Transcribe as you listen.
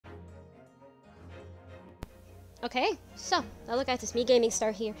Okay, so, hello guys, it's me, Gaming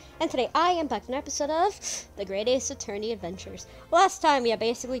Star here, and today I am back with an episode of The Great Ace Attorney Adventures. Last time we had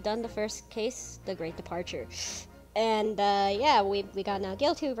basically done the first case, The Great Departure. And, yeah, we got not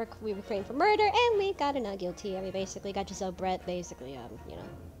guilty, we were framed for murder, and we got a not guilty, and we basically got Giselle Brett, basically, you know,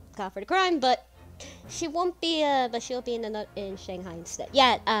 caught for the crime, but she won't be, but she'll be in Shanghai instead.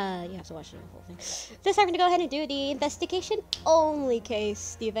 Yeah, you have to watch the whole thing. This time we're gonna go ahead and do the investigation only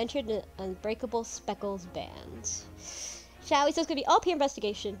case, the adventure of the Unbreakable Speckled band. Shall we? So it's gonna be all pure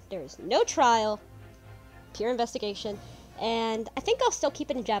investigation. There is no trial, pure investigation, and I think I'll still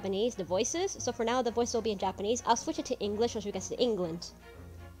keep it in Japanese, the voices. So for now, the voices will be in Japanese. I'll switch it to English once we get to England.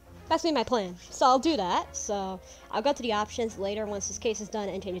 That's been my plan. So I'll do that. So I'll go to the options later once this case is done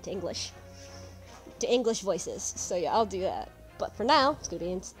and change it to English. To English voices. So yeah, I'll do that. But for now, it's gonna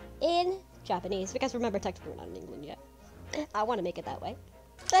be in Japanese, because remember, technically we're not in England yet. I want to make it that way.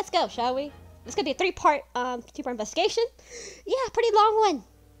 Let's go, shall we? This could be a two-part investigation. Yeah, pretty long one.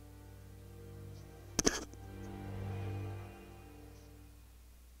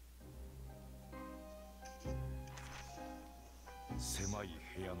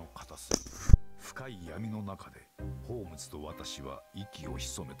深い闇の中でホームズと私は息を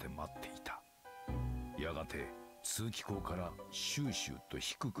潜めて待っていた。やがて通気口からシューシューと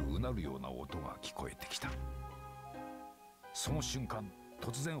低くうなるような音が聞こえてきた。その瞬間、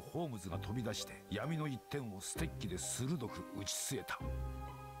突然ホームズが飛び出して闇の一点をステッキで鋭く打ち据えた。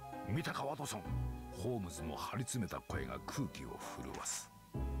見たかワトソン。ホームズの張り詰めた声が空気を震わす。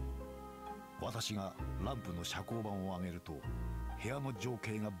私がランプの遮光板を上げると部屋の情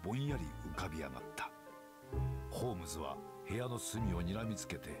景がぼんやり浮かび上がった。ホームズは部屋の隅を睨みつ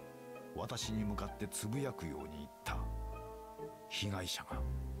けて私に向かってつぶやくように言った。被害者が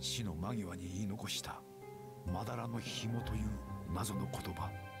死の間際に言い残したまだらの紐という謎の言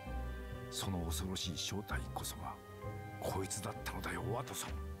葉。その恐ろしい正体こそがこいつだったのだよ、ワトソ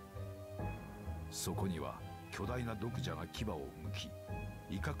ン。そこには巨大な毒蛇が牙をむき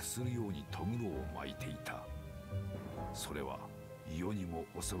威嚇するようにとぐろを巻いていた。それは世にも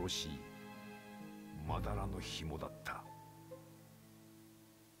恐ろしいまだらの紐だった。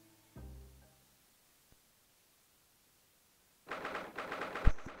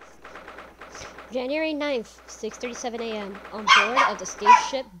January 9th, 6:37 a.m. on board of the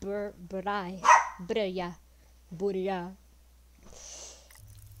steamship Burya.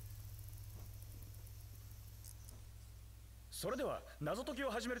 それでは謎解き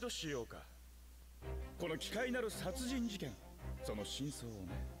を始めるとしようか。この奇怪なる殺人事件、その真相をね。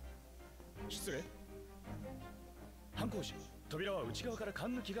失礼。犯行時、扉は内側から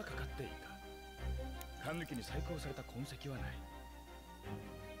缶抜きがかかっていた。缶抜きに細工された痕跡はない。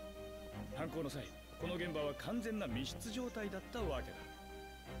犯行の際、この現場は完全な密室状態だったわけだ。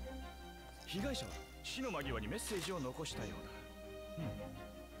被害者は死の間際にメッセージを残したよう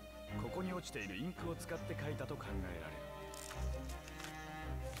だ。ここに落ちているインクを使って書いたと考えられ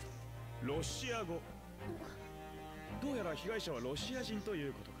る。ロシア語。どうやら被害者はロシア人とい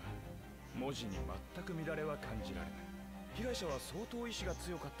うことか。文字に全く乱れは感じられない。被害者は相当意志が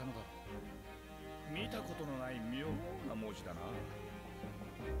強かったのだろう。見たことのない妙な文字だな。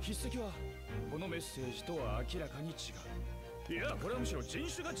筆跡はこのメッセージとは明らかに違う。いや、これはむしろ人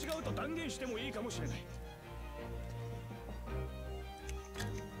種が違うと断言してもいいかもしれない。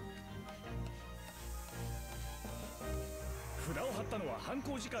札を貼ったのは犯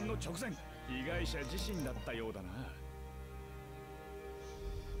行時間の直前、被害者自身だったようだな。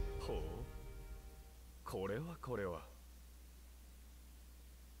ほう、これは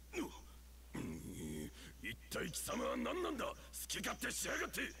一体貴様は何なんだ。好き勝手しやがっ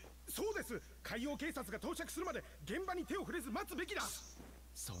て。そうです。海洋警察が到着するまで現場に手を触れず待つべきだ。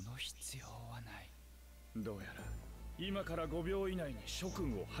その必要はない。どうやら今から5秒以内に諸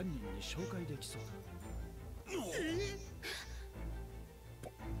君を犯人に紹介できそうだ。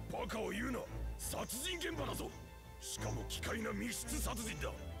バカを言うな。殺人現場だぞ。しかも奇怪な密室殺人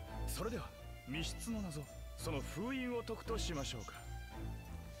だ。それでは密室の謎、その封印を解くとしましょうか。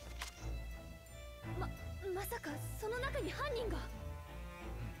まさかその中に犯人が。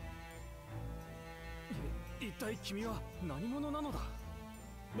一体君は何者なのだ。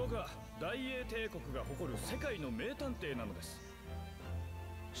僕は大英帝国が誇る世界の名探偵なのです。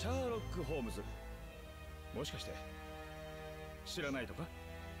シャーロック・ホームズ。もしかして知らないとか。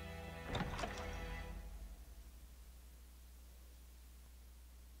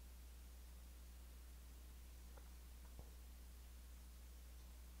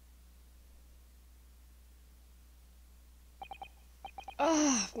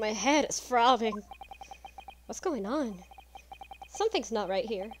My head is throbbing. What's going on? Something's not right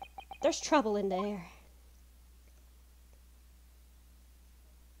here. There's trouble in the air.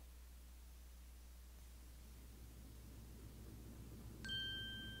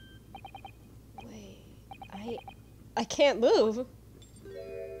 I can't move.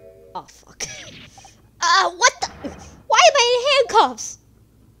 Oh, fuck. What the? Why am I in handcuffs?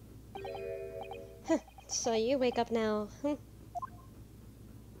 So you wake up now.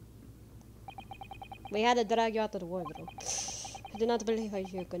 We had to drag you out of the wardrobe. I do not believe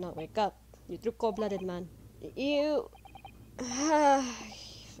you could not wake up. You true cold-blooded man. You... you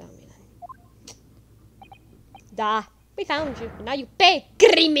found me then. Da. We found you. Now you pay,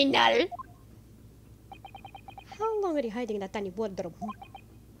 criminal! How long are you hiding in that tiny wardrobe?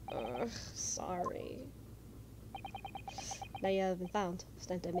 Sorry. Now you have been found. It's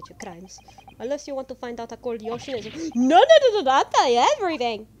time to admit your crimes. Unless you want to find out how cold the ocean is. No, I'll tell you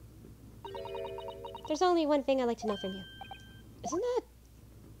everything! There's only one thing I'd like to know from you. Isn't that...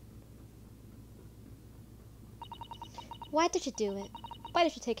 Why did you do it? Why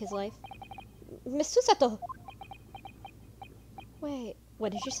did you take his life? Miss Susato! Wait,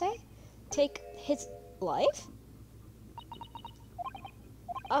 what did you say? Take his life?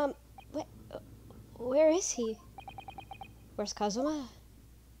 Where is he? Where's Kazuma?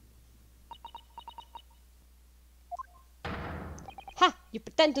 Ha! You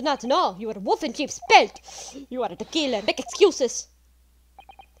pretend to not know! You are a wolf in sheep's belt! You are the killer! Make excuses!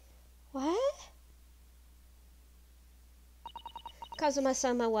 What?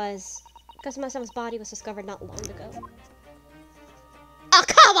 Kazuma-sama's body was discovered not long ago. Oh,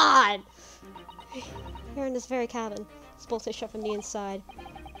 come on! You're in this very cabin. It's bolted shut from the inside.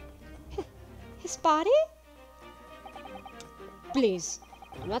 His body? Please,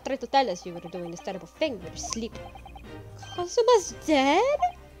 do not try to tell us you were doing this terrible thing when you're sleeping. Kazuma's dead?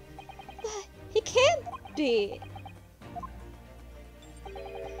 He can't be.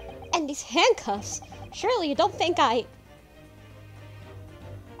 And these handcuffs. Surely you don't think I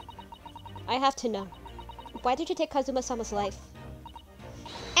have to know. Why did you take Kazuma-sama's life?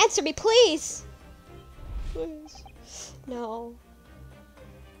 Answer me, please! Please. No.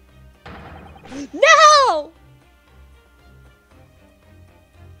 No!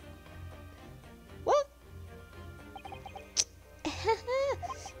 What?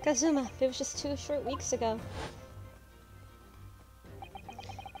 Kazuma, it was just 2 short weeks ago.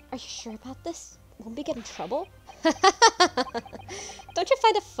 Are you sure about this? Won't we get in trouble? Don't you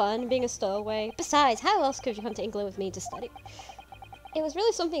find it fun being a stowaway? Besides, how else could you come to England with me to study? It was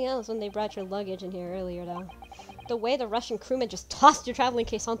really something else when they brought your luggage in here earlier, though. The way the Russian crewman just tossed your traveling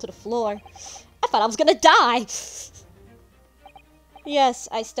case onto the floor. I thought I was gonna die! Yes,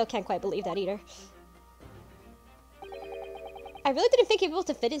 I still can't quite believe that either. I really didn't think you'd be able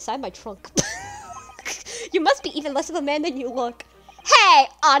to fit inside my trunk. You must be even less of a man than you look. Hey,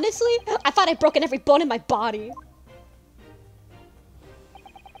 honestly, I thought I'd broken every bone in my body.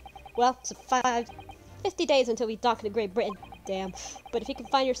 Well, it's 50 days until we dock in Great Britain. Damn. But if you can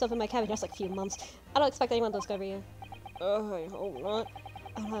find yourself in my cabin, just like a few months. I don't expect anyone to discover you. I hope not.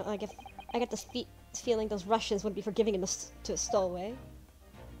 I get this feeling those Russians wouldn't be forgiving to a stowaway.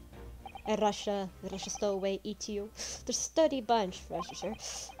 The Russia stowaway ETU. There's a sturdy bunch, for sure.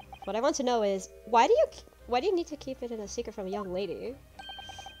 What I want to know is, why do you need to keep it in a secret from a young lady?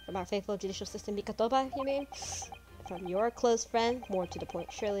 From our faithful judicial system, Mikatoba, you mean? From your close friend? More to the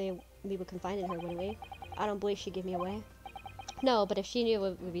point. Surely we would confide in her, wouldn't we? I don't believe she'd give me away. No, but if she knew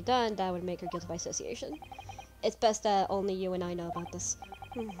what would be done, that would make her guilty by association. It's best that only you and I know about this.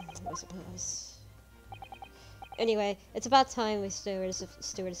 I suppose. Anyway, it's about time Stewart is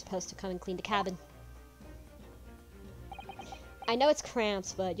supposed to come and clean the cabin. I know it's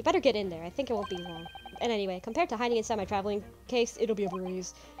cramped, but you better get in there. I think it won't be long. And anyway, compared to hiding inside my traveling case, it'll be a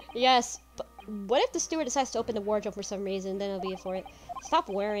breeze. Yes, but what if the steward decides to open the wardrobe for some reason? Then it'll be for it. Stop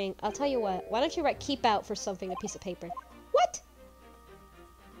worrying. I'll tell you what. Why don't you write "keep out" for something, a piece of paper? What?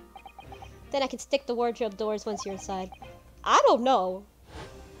 Then I can stick the wardrobe doors once you're inside. I don't know.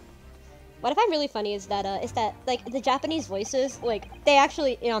 What I find really funny is that like the Japanese voices, like they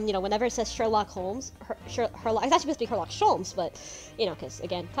actually you know whenever it says Sherlock Holmes, it's actually supposed to be Sherlock Sholmes, but you know, because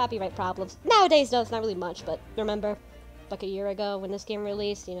again, copyright problems. Nowadays though, it's not really much, but remember like a year ago when this game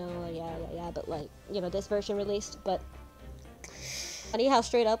released, you know, yeah, but like, you know, this version released, but funny how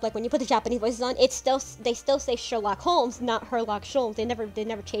straight up, like when you put the Japanese voices on, they still say Sherlock Holmes, not Sherlock Sholmes. They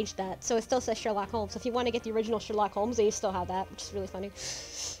never changed that, so it still says Sherlock Holmes. So if you want to get the original Sherlock Holmes, they still have that, which is really funny.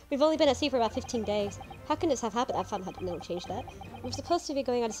 We've only been at sea for about 15 days. How can this have happened? I found out no one changed that. We're supposed to be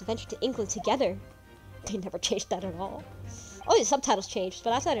going on this adventure to England together. They never changed that at all. Oh, the subtitles changed,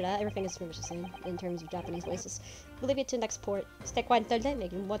 but outside of that, everything is pretty much the same in terms of Japanese voices. We'll leave you to the next port. Stay quiet until then,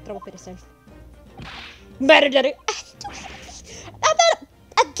 make more trouble for yourself. Murder!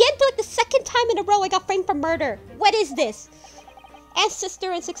 Again, for like the second time in a row, I got framed for murder. What is this?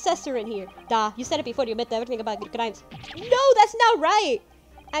 ancestor and successor in here. Duh, you said it before you admit everything about your crimes. No, that's not right.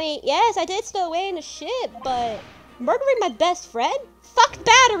 I mean, yes, I did stow away in the ship, but murdering my best friend? Fuck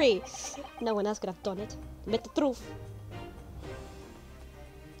battery! No one else could have done it. Admit the truth.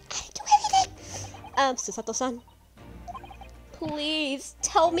 I didn't do anything! Susato-san. Please,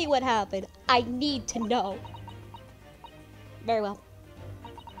 tell me what happened. I need to know. Very well.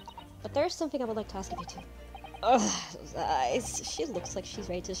 But there's something I would like to ask of you too. Ugh, those eyes. She looks like she's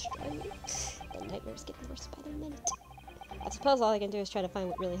ready to strike me. The nightmare's getting worse by the minute. I suppose all I can do is try to find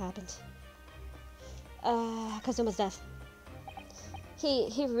what really happened. Kazuma's death.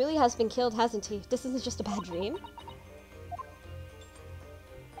 He really has been killed, hasn't he? This isn't just a bad dream.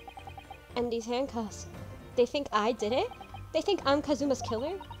 And these handcuffs. They think I did it? They think I'm Kazuma's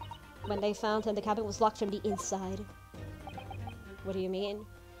killer? When they found him, the cabin was locked from the inside. What do you mean?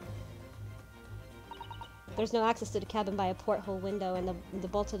 There's no access to the cabin by a porthole window, and the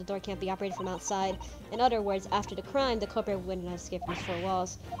bolt to the door can't be operated from outside. In other words, after the crime, the culprit wouldn't have escaped from his four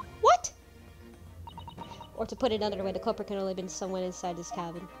walls. What? Or to put it another way, the culprit can only have been someone inside this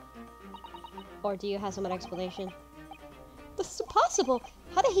cabin. Or do you have some other explanation? This is impossible!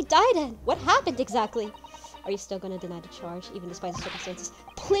 How did he die then? What happened exactly? Are you still gonna deny the charge, even despite the circumstances?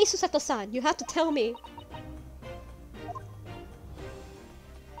 Please, Susato-san, you have to tell me!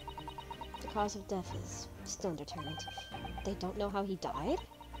 The cause of death is still undetermined. They don't know how he died?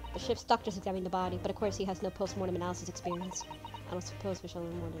 The ship's doctors examined the body, but of course he has no post-mortem analysis experience. I don't suppose we shall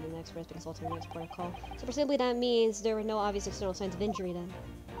learn more than an expert because ultimately it's protocol. So presumably that means there were no obvious external signs of injury then.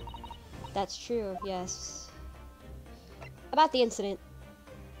 That's true, yes. About the incident.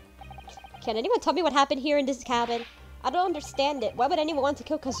 Can anyone tell me what happened here in this cabin? I don't understand it. Why would anyone want to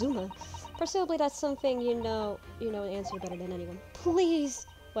kill Kazuma? Presumably that's something you know the answer better than anyone. Please!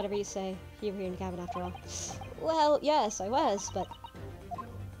 Whatever you say. You were here in the cabin after all. Well, yes, I was, but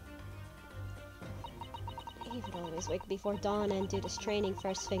he would always wake before dawn and do this training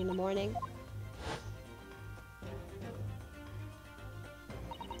first thing in the morning.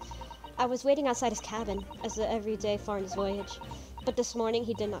 I was waiting outside his cabin, as the everyday foreign's voyage. But this morning,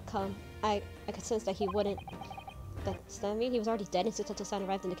 he did not come. I could sense that he wouldn't. But does that mean he was already dead and Susato-san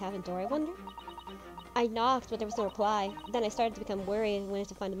arrived in the cabin door, I wonder? I knocked, but there was no reply. Then I started to become worried and wanted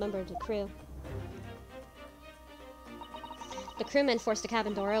to find a member of the crew. The crewmen forced the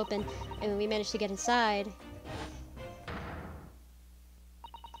cabin door open, and when we managed to get inside,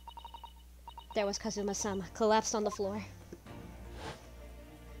 there was Kazuma-sama, collapsed on the floor.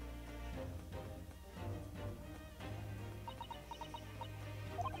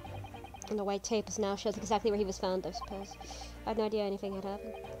 And the white tape now shows exactly where he was found, I suppose. I had no idea anything had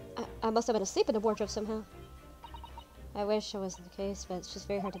happened. I must have been asleep in the wardrobe somehow. I wish it wasn't the case, but it's just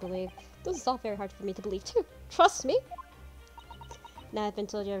very hard to believe. This is all very hard for me to believe, too. Trust me. Now I've been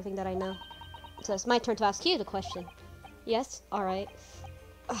told you everything that I know. So it's my turn to ask you the question. Yes? Alright.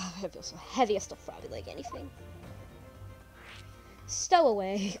 Oh, I feel so heavy, I still probably like anything.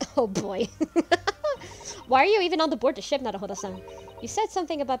 Stowaway. Oh boy. Why are you even on the board the ship, Naruhodo-san? You said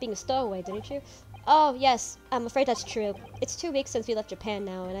something about being a stowaway, didn't you? Oh, yes. I'm afraid that's true. It's 2 weeks since we left Japan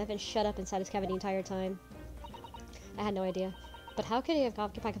now, and I've been shut up inside his cabin the entire time. I had no idea. But how could he have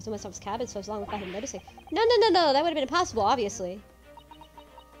occupied Kazuma-sama's cabin so long without him noticing? No, that would have been impossible, obviously.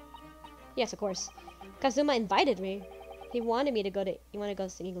 Yes, of course. Kazuma invited me. He wanted me to go to... He wanted to go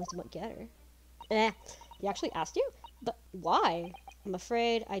to England to get her. He actually asked you? But why? I'm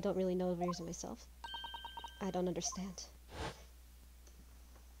afraid I don't really know the reason myself. I don't understand.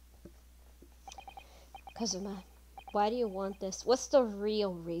 Kazuma, why do you want this? What's the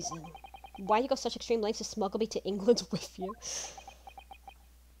real reason? Why do you go such extreme lengths to smuggle me to England with you?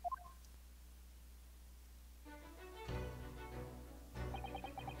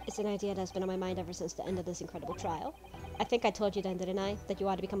 It's an idea that's been on my mind ever since the end of this incredible trial. I think I told you then, didn't I? That you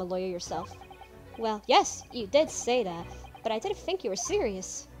ought to become a lawyer yourself. Well, yes, you did say that, but I didn't think you were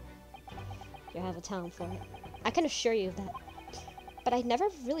serious. You have a talent for it. I can assure you of that. But I never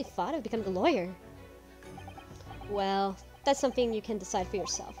really thought of becoming a lawyer. Well, that's something you can decide for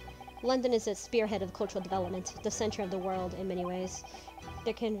yourself. London is the spearhead of cultural development, the center of the world in many ways.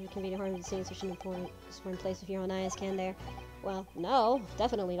 There can be no harm in seeing such an important place with your own eyes, can there? Well, no,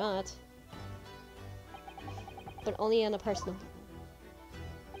 definitely not. But only on a personal level.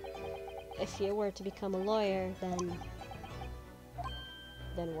 If you were to become a lawyer, then...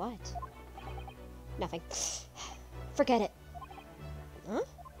 Then what? Nothing. Forget it. Huh?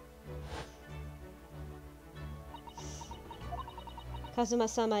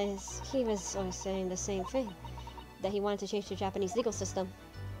 Kazuma-sama he was always saying the same thing. That he wanted to change the Japanese legal system.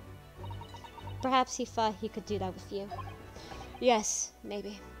 Perhaps he thought he could do that with you. Yes,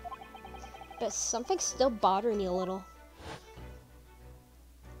 maybe. But something's still bothering me a little.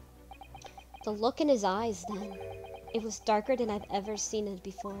 The look in his eyes then. It was darker than I've ever seen it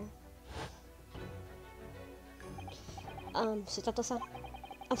before. Susato-san,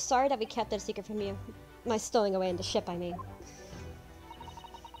 I'm sorry that we kept it a secret from you. My stowing away in the ship, I mean.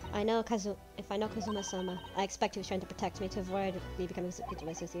 If I know Kazuma-sama, I expect he was trying to protect me to avoid me becoming a victim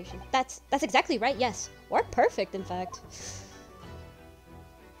of association. That's exactly right, yes. Or perfect, in fact.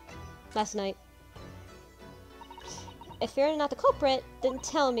 Last night. If you're not the culprit, then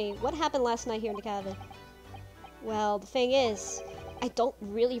tell me, what happened last night here in the cabin? Well, the thing is, I don't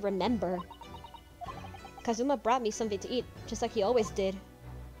really remember. Kazuma brought me something to eat, just like he always did.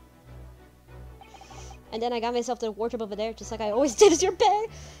 And then I got myself to the wardrobe over there, just like I always did as your bed.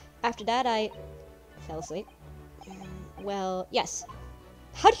 After that, I fell asleep. Well, yes.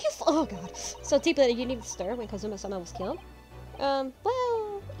 How do you oh god. So deeply that you need to stir when Kazuma-sama was killed?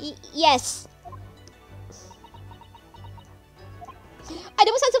 Well, yes. I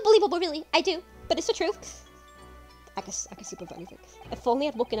know it sounds unbelievable, really. I do, but it's the truth. I can sleep with anything. If only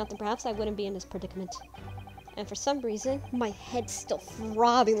I'd woken up, then perhaps I wouldn't be in this predicament. And for some reason, my head's still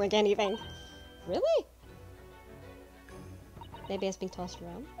throbbing like anything. Really? Maybe it's being tossed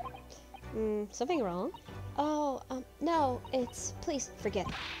around. Something wrong? Oh, no, it's... Please, forget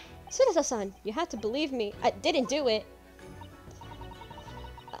it. Sunato-san, you have to believe me. I didn't do it.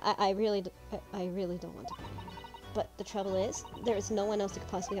 I really don't want to. But the trouble is, there is no one else that could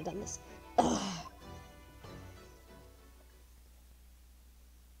possibly have done this. Ugh.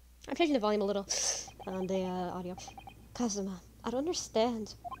 I'm changing the volume a little on the audio. Kazuma, I don't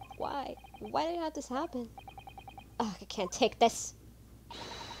understand. Why? Why did it have this happen? Ugh, I can't take this.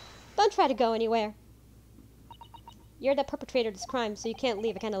 Don't try to go anywhere. You're the perpetrator of this crime, so you can't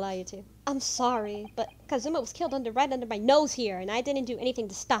leave. I can't allow you to. I'm sorry, but Kazuma was killed right under my nose here, and I didn't do anything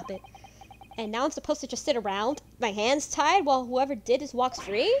to stop it. And now I'm supposed to just sit around, my hands tied, while whoever did this walks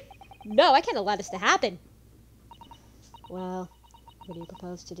free? No, I can't allow this to happen. Well, what do you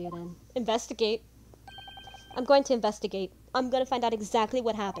propose to do then? Investigate. I'm going to investigate. I'm going to find out exactly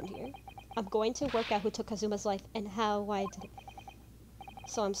what happened here. I'm going to work out who took Kazuma's life and why I did it.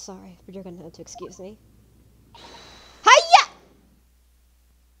 So I'm sorry, but you're going to have to excuse me. Hiya!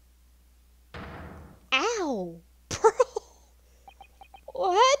 Ow! Bro!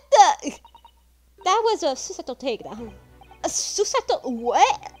 What the? That was a Susato takedown. A Susato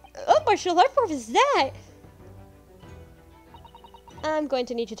what? What martial art form is that? I'm going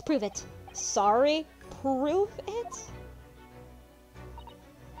to need you to prove it. Sorry? Prove it?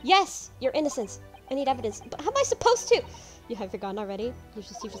 Yes, your innocence. I need evidence. But how am I supposed to? You have forgotten already? You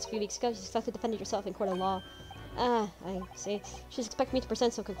just a few weeks ago. You successfully defended yourself in court of law. Ah, I see. She's expecting me to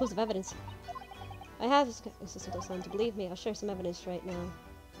present some conclusive evidence. I have Susato-san to believe me. I'll share some evidence right now.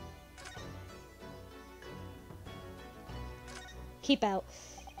 Keep out.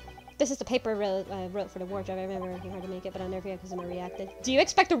 This is the paper I wrote for the wardrobe. I remember working hard to make it, but I'll never forget Kazuma reacted. Do you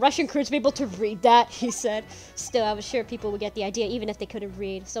expect the Russian crew to be able to read that? He said. Still, I was sure people would get the idea even if they couldn't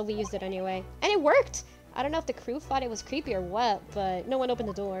read, so we used it anyway. And it worked! I don't know if the crew thought it was creepy or what, but no one opened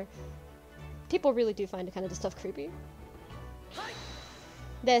the door. People really do find this stuff creepy.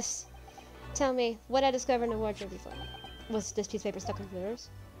 This. Tell me, what I discovered in the wardrobe before. Was this piece of paper stuck in yours?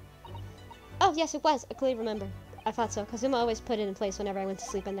 Oh, yes, it was. I clearly remember. I thought so. Kazuma always put it in place whenever I went to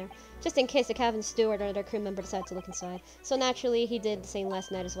sleep in there, just in case the cabin steward or another crew member decided to look inside. So naturally, he did the same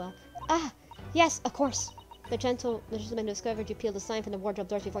last night as well. Ah, yes, of course. The gentleman discovered you peeled the sign from the wardrobe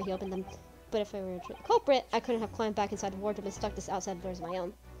doors before he opened them. But if I were a culprit, I couldn't have climbed back inside the wardrobe and stuck this outside the doors of my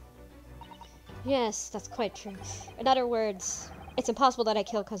own. Yes, that's quite true. In other words, it's impossible that I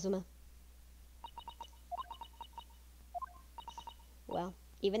killed Kazuma. Well,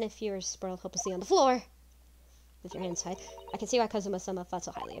 even if you were sprawled hopelessly on the floor, with your hands tied, I can see why Kazuma-sama thought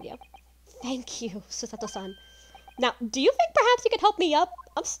so highly of you. Thank you, Susato-san. Now, do you think perhaps you could help me up?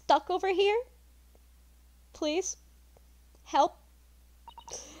 I'm stuck over here. Please? Help?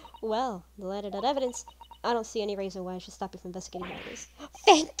 Well, in light of that evidence, I don't see any reason why I should stop you from investigating my case.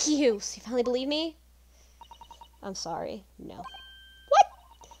 Thank you! So you finally believe me? I'm sorry. No. What?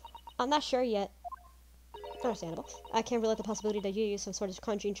 I'm not sure yet. Understandable. I can't rule out the possibility that you use some sort of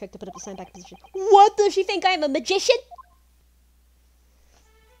conjuring trick to put up the sign back in position. What? Does she think I'm a magician?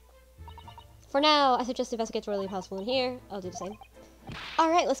 For now, I suggest investigate what's really possible in here. I'll do the same.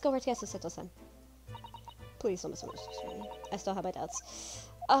 Alright, let's go work together, Susato-san. Please don't misunderstand me. I still have my doubts.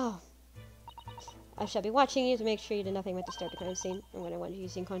 Oh. I shall be watching you to make sure you did nothing right to start the crime scene. And when I want you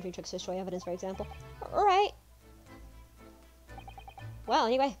using conjuring tricks to destroy evidence, for example. Alright. Well,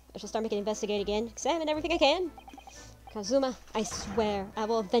 anyway, I shall start making investigate again. Examine everything I can. Kazuma, I swear, I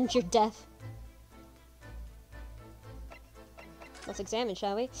will avenge your death. Let's examine,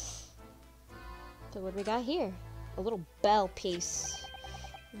 shall we? So what do we got here? A little bell piece.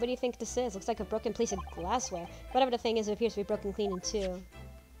 What do you think this is? Looks like a broken piece of glassware. Whatever the thing is, it appears to be broken clean in two.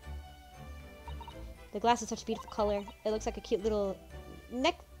 The glass is such a beautiful color. It looks like a cute little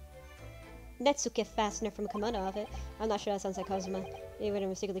Netsuke fastener from a kimono of it. I'm not sure that sounds like Kazuma. He would have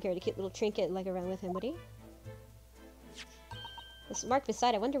mistakenly carried a cute little trinket like around with him, would he? This mark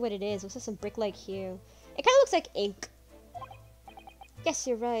beside, I wonder what it is. Looks like some brick-like hue. It kind of looks like ink. Yes,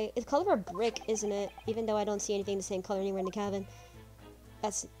 you're right. It's the color of a brick, isn't it? Even though I don't see anything the same color anywhere in the cabin.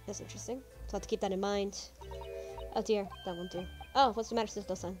 That's interesting. So I'll have to keep that in mind. Oh dear, that won't do. Oh, what's the matter,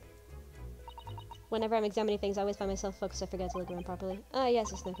 Sisto-san? Whenever I'm examining things, I always find myself focused. I forget to look around properly. Ah,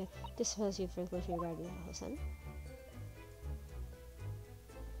 yes, it's okay. Just suppose you for looking regarding the son.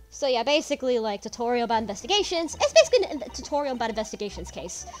 So yeah, basically like tutorial about investigations. It's basically a tutorial about investigations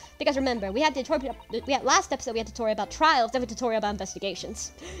case. Because remember, we had last episode we had tutorial about trials, then we tutorial about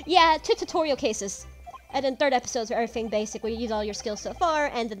investigations. Yeah, 2 tutorial cases. And then 3rd episodes where everything basically you use all your skills so far,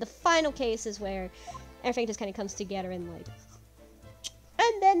 and then the final case is where everything just kind of comes together and like.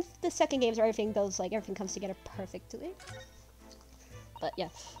 And then the 2nd game is where everything goes like everything comes together perfectly. But yeah,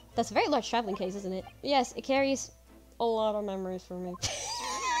 that's a very large traveling case, isn't it? Yes, it carries a lot of memories for me.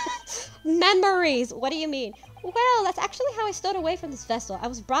 Memories! What do you mean? Well, that's actually how I stowed away from this vessel. I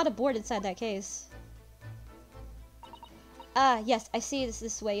was brought aboard inside that case. Ah, yes, I see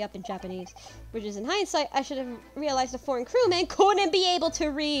this way up in Japanese. Which is, in hindsight, I should have realized the foreign crewman couldn't be able to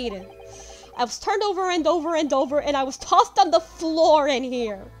read. I was turned over and over and over, and I was tossed on the floor in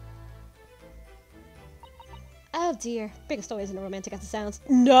here. Oh dear. Biggest story isn't as romantic as it sounds.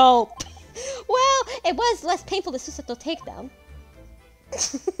 Nope. Well, it was less painful than Susato takedown.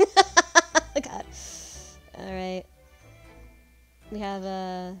 God. Alright. We have,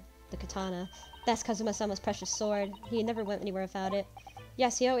 the katana. That's Kazuma-sama's precious sword. He never went anywhere without it.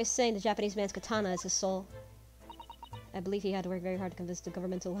 Yes, he always saying the Japanese man's katana is his soul. I believe he had to work very hard to convince the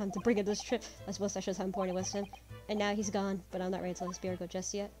government to allow him to bring in this trip. I suppose that shows how important it was to him. And now he's gone, but I'm not ready to let his spirit go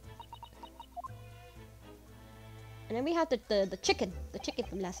just yet. And then we have the chicken. The chicken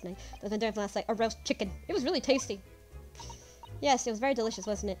from last night. The vendor from last night. A roast chicken. It was really tasty. Yes, it was very delicious,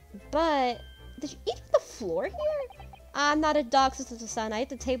 wasn't it? But, did you eat from the floor here? I'm not a dog, Sister-san. I ate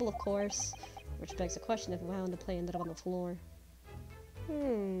the table, of course. Which begs the question of how the play ended up on the floor.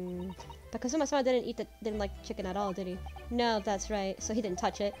 But Kazuma-sama didn't like chicken at all, did he? No, that's right. So he didn't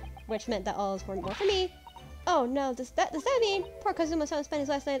touch it, which meant that all is more for me. Oh no, does that mean poor Kazuma-sama spent his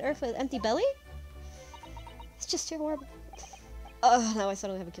last night on Earth with an empty belly? It's just too horrible. Oh, now I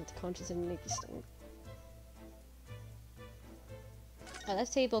suddenly have a guilty conscience and make you sting. Oh,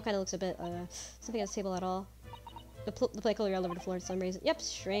 that table kind of looks a bit, something on this table at all. The plate color all over the floor for some reason. Yep,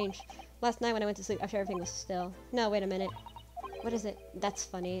 strange. Last night when I went to sleep, after everything was still. No, wait a minute. What is it? That's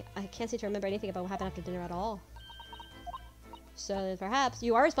funny. I can't seem to remember anything about what happened after dinner at all. So perhaps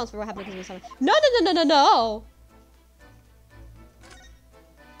you are responsible for what happened because of the summer. No, no, no, no, no, no!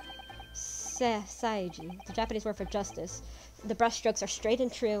 Saiji, the Japanese word for justice. The brushstrokes are straight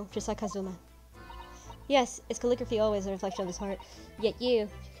and true, just like Kazuma. Yes, it's calligraphy always a reflection of his heart. Yet you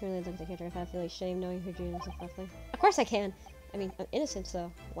can really look at the character without feeling shame knowing her dreams of nothing. Of course I can! I mean, I'm innocent,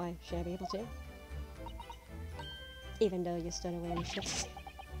 so why should I be able to? Even though you stood away and shit.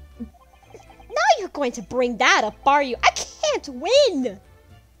 Now you're going to bring that up, are you? I can't win!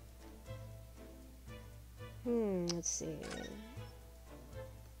 Let's see.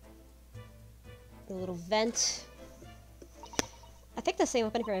 A little vent. I think the same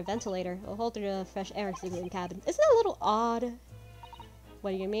opening for a ventilator. It'll hold through the fresh air in the cabin. Isn't that a little odd?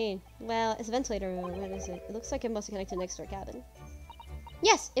 What do you mean? Well, it's a ventilator. What is it? It looks like it must be connected next to our cabin.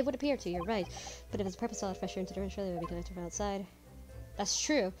 Yes, it would appear to. You're right. But if it's purpose to let fresh air into the room, surely it would be connected from outside. That's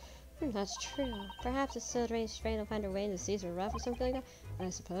true. That's true. Perhaps it's still rain will find her way into the seas or rough or something like that. I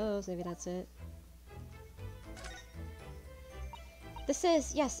suppose. Maybe that's it. This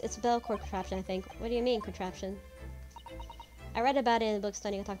is, yes, it's a bell cord contraption, I think. What do you mean, contraption? I read about it in a book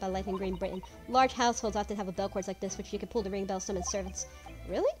studying and talked about life in Great Britain. Large households often have a bell cords like this, which you can pull the ring bell summon servants.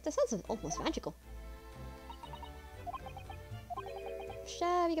 Really? That sounds almost magical.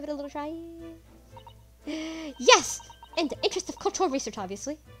 Shall we give it a little try? Yes! In the interest of cultural research,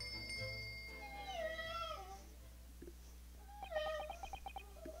 obviously.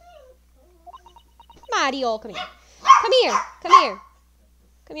 Mario, come here. Come here! Come here!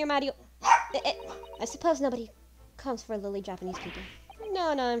 Come here, Mario. I suppose nobody comes for lily Japanese people. No,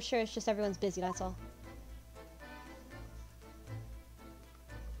 I'm sure it's just everyone's busy, that's all.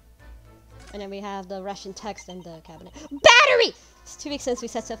 And then we have the Russian text and the cabinet. Battery! It's 2 weeks since we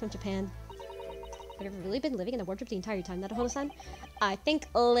set sail from Japan. Have you really been living in the wardrobe the entire time, Nadahodo-san? I think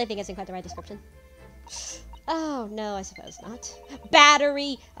living isn't quite the right description. Oh, no, I suppose not.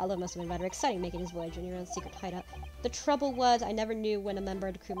 Battery! Although it must have been rather exciting making his voyage in your own secret hideout. The trouble was, I never knew when a member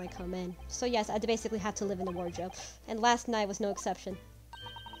of the crew might come in. So yes, I basically had to live in the wardrobe. And last night was no exception.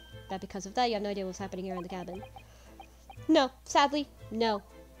 But because of that, you have no idea what's happening here in the cabin. No, sadly, no.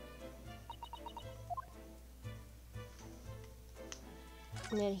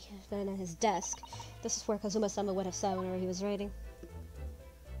 And then at his desk. This is where Kazuma-sama would have sat whenever he was writing.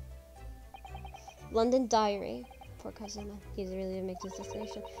 London Diary. Poor Kazuma. He's really gonna make this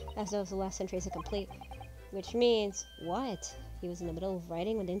destination as though the last century is complete. Which means, what? He was in the middle of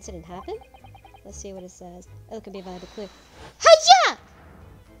writing when the incident happened? Let's see what it says. It could be a valuable clue. Hiya!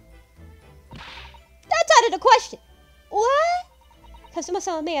 That's out of the question! What?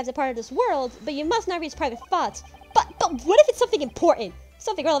 Kazuma-sama may have the part of this world, but you must not read his private thoughts. But what if it's something important?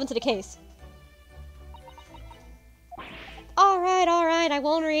 Something relevant to the case? Alright, I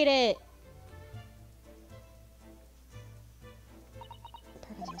won't read it.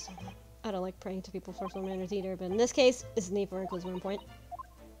 I don't like praying to people for personal manners either, but in this case, it's the need for includes one point.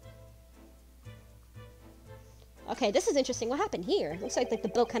 Okay, this is interesting. What happened here? Looks like the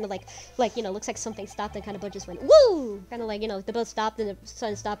boat kind of like you know, looks like something stopped and kind of boat just went woo! Kind of like, you know, the boat stopped and the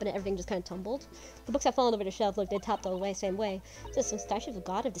sun stopped and everything just kind of tumbled. The books have fallen over the shelf. Look, they topped all the way, same way. Just some statue of the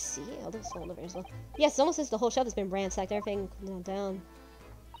god of the sea. Oh, those fallen over as well. Yes, it's almost as the whole shelf has been ransacked. Everything down.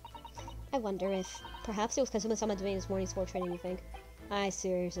 I wonder if perhaps it was Kazuma-sama doing his morning sport training. You think? I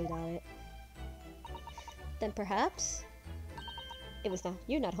seriously doubt it. Then perhaps it was not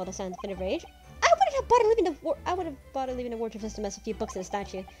you, not Hoda-san, fit of rage. I would have bought it leaving the wardrobe just to mess a few books in a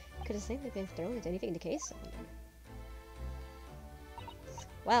statue. Could have safely been thrown into anything in the case.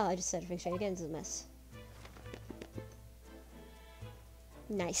 Wow, I just said everything straight again. It's a mess.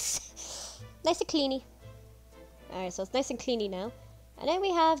 Nice. Nice and cleany. Alright, so it's nice and cleany now. And then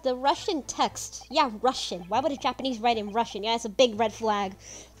we have the Russian text. Yeah, Russian. Why would a Japanese write in Russian? Yeah, it's a big red flag.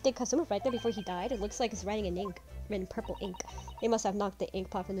 Did Kazuma write there before he died? It looks like it's writing in ink. Written purple ink. They must have knocked the ink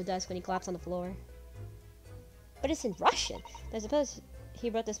pot from the desk when he collapsed on the floor. But it's in Russian. I suppose he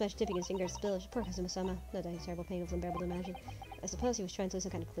wrote this message dipping his fingers. Poor Kazuma-sama. No doubt his terrible pain was unbearable to imagine. I suppose he was trying to lose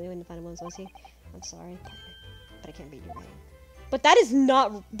some kind of clue and find a woman's, was he? I'm sorry, partner, but I can't read your writing. But that is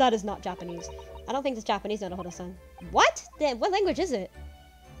not Japanese. I don't think it's Japanese, not Hoda-san. What? Then what language is it?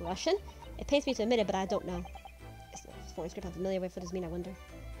 Russian? It pains me to admit it, but I don't know. Is the foreign script I'm familiar with? What does it mean, I wonder?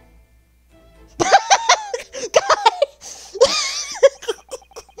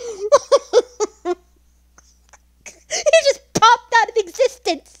 He just popped out of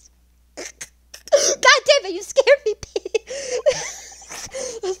existence! God damn it, you scared me,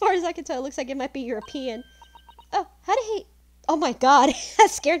 As far as I can tell, it looks like it might be European. Oh, how did he... Oh my god, that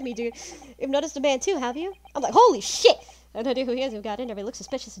scared me, dude. You've noticed the man too, have you? I'm like, holy shit! I have no idea who he is who got in there, but he looks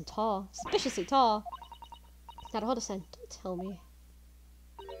suspicious and tall. Suspiciously tall. Now, hold on, don't tell me.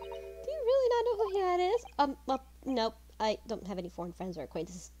 Do you really not know who that is? Well, nope. I don't have any foreign friends or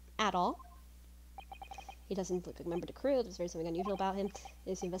acquaintances at all. He doesn't look like a member of the crew. There's very something unusual about him.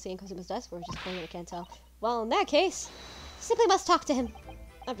 Is he investigating Kazuma's desk, or just playing it? I can't tell. Well, in that case, simply must talk to him.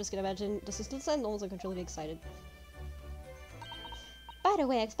 I'm just gonna imagine the assistant son almost uncontrollably excited. By the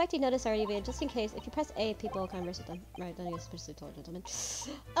way, I expect you noticed already, but just in case, if you press A, people will converse with them. Right, then I guess especially tall gentlemen.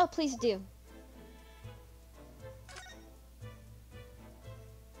 Oh, please do.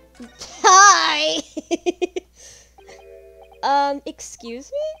 Hi!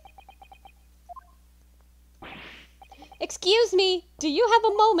 Excuse me? Excuse me, do you have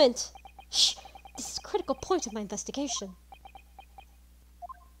a moment? Shh, this is a critical point of my investigation.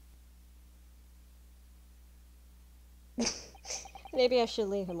 Maybe I should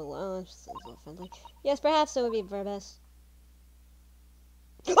leave him alone. Just sounds a little friendly. Yes, perhaps that would be for best.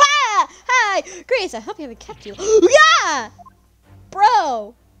 Ah! Hi! Grace, I hope you haven't kept you. Yeah!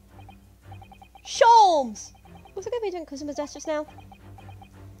 Bro! Sholmes! What's it gonna be doing Kazuma's desk just now?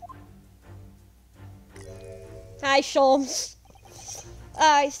 Hi, Sholmes.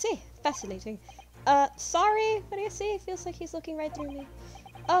 I see. Fascinating. Sorry, what do you see? It feels like he's looking right through me.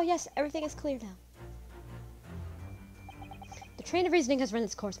 Oh, yes, everything is clear now. The train of reasoning has run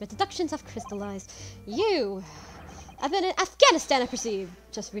its course. My deductions have crystallized. You have been in Afghanistan, I perceive.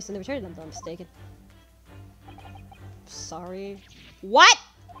 Just recently returned, if I'm not mistaken. Sorry. What?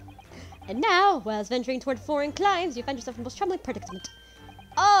 And now, while venturing toward foreign climes, you find yourself in the most troubling predicament.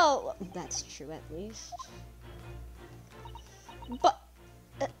 Oh, that's true at least. But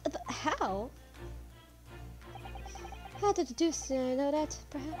how? had to deduce, I know that,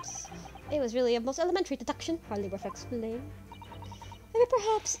 perhaps. It was really a most elementary deduction, hardly worth explaining. Maybe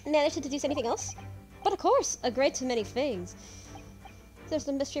perhaps managed to deduce anything else? But of course, a great many things. There's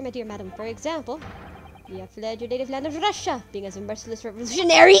the mystery, my dear madam, for example. You have fled your native land of Russia, being as a merciless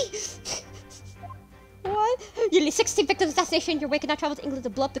revolutionary! What? Nearly 60 victims of assassination, your wake and I traveled to England to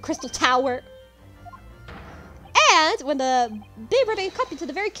blow up the Crystal Tower. And when the big rebel copied to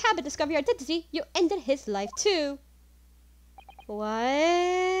the very cabin discovered your identity, you ended his life too.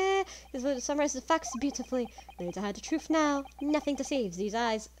 What? This would summarize the facts beautifully. There's to hide the truth now. Nothing deceives these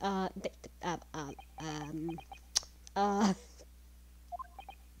eyes.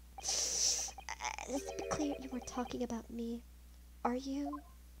 Let's be clear, you weren't talking about me, are you?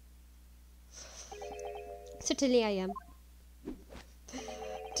 Certainly I am.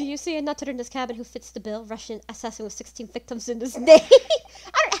 Do you see a nutter in this cabin who fits the bill? Russian assassin with 16 victims in his name.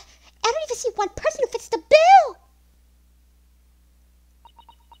 I don't even see one person who fits the bill.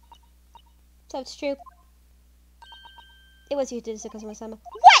 So it's true. It was you who did this because of Osama.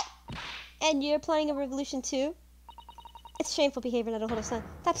 What? And you're planning a revolution too? It's shameful behavior not to hold a son.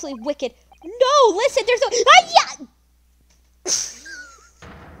 It's absolutely wicked. No, listen, there's no.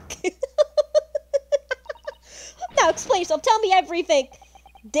 Now explain yourself. Tell me everything.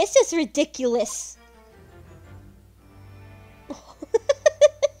 This is ridiculous. Oh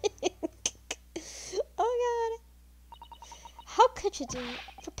god. How could you do it?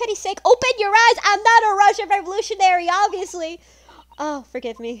 For pity's sake, open your eyes. I'm not a Russian revolutionary, obviously. Oh,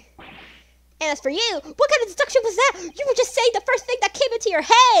 forgive me. And as for you, what kind of deduction was that? You were just saying the first thing that came into your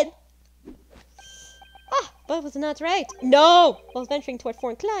head. Ah, but was not right. No! While venturing toward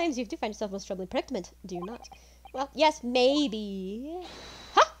foreign climes, you do find yourself in a most troubling predicament, do you not? Well, yes, maybe.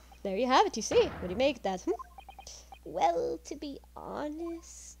 Ha! There you have it, you see. What do you make that? Well, to be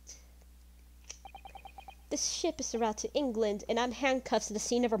honest, this ship is en route to England, and I'm handcuffed to the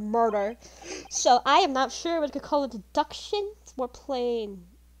scene of a murder. So I am not sure what I could call a deduction. It's more plain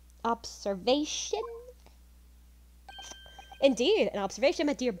observation. Indeed, an observation,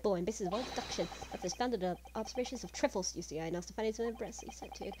 my dear boy, and basis of all deduction, that is founded on observations of trifles, you see. I know findings in a breast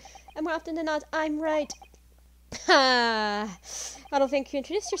attitude. And more often than not, I'm right. Ha! I don't think you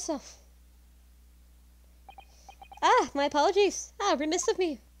introduced yourself. Ah, my apologies. Ah, remiss of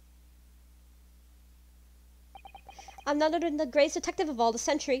me. I'm none other than the greatest detective of all the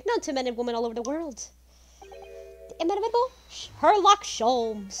century, known to men and women all over the world. The inimitable Sherlock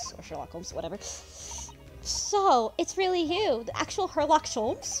Holmes, or Sherlock Holmes, whatever. So, it's really you, the actual Sherlock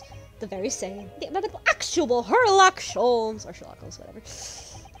Holmes? The very same. The inimitable actual Sherlock Holmes, or Sherlock Holmes, whatever.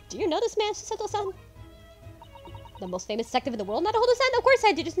 Do you know this man, Sato-san? The most famous detective in the world? Not a Hodo-san? Of course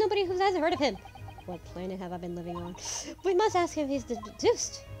I do, just nobody who hasn't heard of him. What planet have I been living on? We must ask him if he's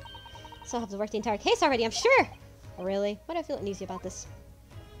deduced. So I'll have to work the entire case already, I'm sure. Really? Why do I feel uneasy about this?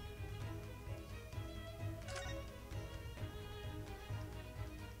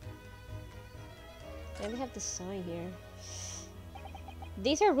 And we have this sign here.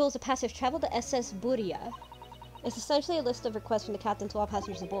 These are rules of passage travel to SS Buria. It's essentially a list of requests from the captain to all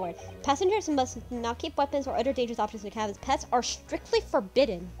passengers aboard. Passengers must not keep weapons or other dangerous objects in the cabins. Pets are strictly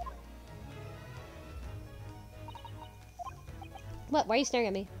forbidden. What? Why are you staring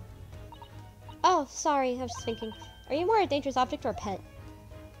at me? Oh, sorry. I was just thinking. Are you more a dangerous object or a pet?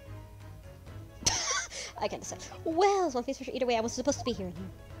 I can't decide. Well, as one thing's for sure. Either way, I was supposed to be here.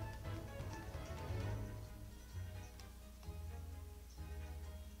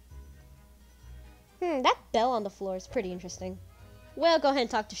 That bell on the floor is pretty interesting. Well, go ahead and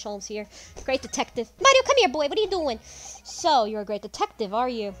talk to Sholmes here. Great detective. Mario, come here, boy. What are you doing? So, you're a great detective, are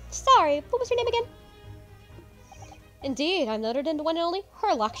you? Sorry, what was your name again? Indeed, I'm none other than the one and only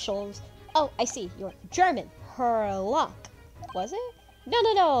Sherlock Holmes. Oh, I see. You're German. Sherlock. Was it? No.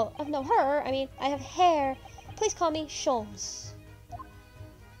 No, her. I mean, I have hair. Please call me Sholmes.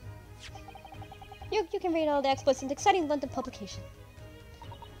 You can read all the exploits in the exciting London publication.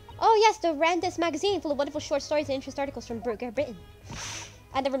 Oh yes, the Randis magazine full of wonderful short stories and interest articles from Britain.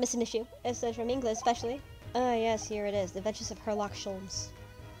 I never miss an issue, especially from England, especially. Ah yes, here it is, The Adventures of Sherlock Holmes.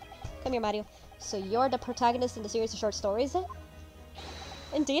 Come here, Mario. So you're the protagonist in the series of short stories, then?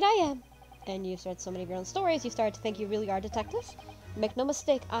 Indeed I am. And you've read so many of your own stories, you started to think you really are detectives? Make no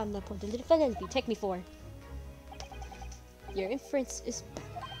mistake, I'm the poor little fellow you take me for. Your inference is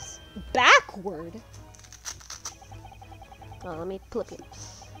backwards. Backward? Oh, let me pull up here.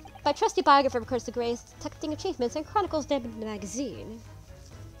 My trusty biographer records the greatest detecting achievements and chronicles them in the magazine.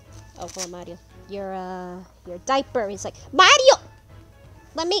 Oh, hold on, Mario. Your diaper is like, Mario!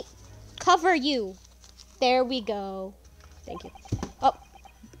 Let me cover you. There we go. Thank you. Oh,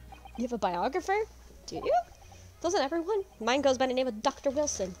 you have a biographer? Do you? Doesn't everyone? Mine goes by the name of Dr.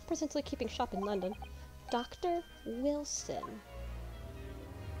 Wilson, presently keeping shop in London. Dr. Wilson.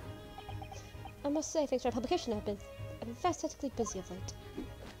 I must say, thanks to our publication, I've been fantastically busy of late.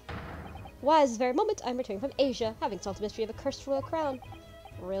 Why, this very moment, I'm returning from Asia, having solved the mystery of a cursed royal crown.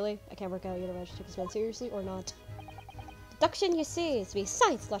 Really? I can't work out either whether to take this man seriously or not. Deduction, you see, is to be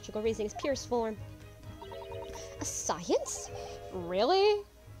science. Logical reasoning is purest form. A science? Really?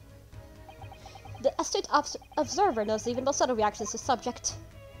 The astute observer knows even most subtle reactions to subject.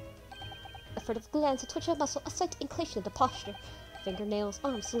 A furtive glance, a twitch of muscle, a slight inclination of the posture. Fingernails,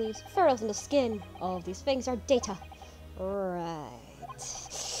 arm sleeves, furrows in the skin. All of these things are data. Right.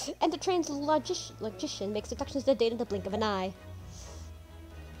 And the trained logician makes deductions of the data in the blink of an eye.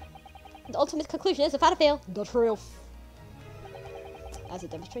 The ultimate conclusion is, without a fail, the truth. As it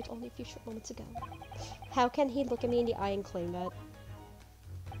demonstrates only a few short moments ago. How can he look at me in the eye and claim that?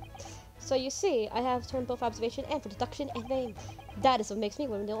 So you see, I have turned both observation and for deduction and vain. That is what makes me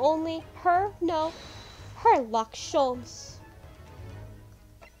women the only Herlock Sholmes.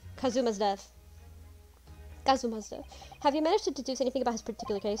 Kazuma's death. Have you managed to deduce anything about his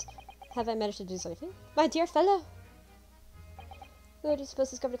particular case? Have I managed to deduce anything? My dear fellow! Who do you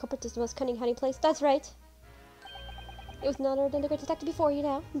suppose discovered the culprit is the most cunning hiding place? That's right! It was none other than the great detective before you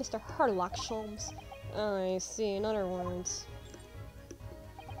now, Mr. Herlock Sholmes. I see, in other words.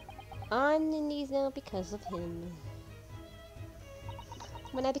 I'm on these now because of him.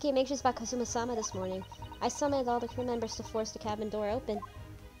 When I became anxious about Kazuma-sama this morning, I summoned all the crew members to force the cabin door open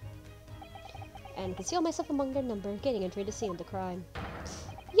and conceal myself among their number, getting entry to the scene of the crime.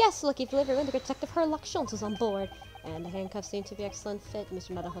 Yes, lucky for everyone, the great detective Herlock Sholmes was on board, and the handcuffs seem to be excellent fit,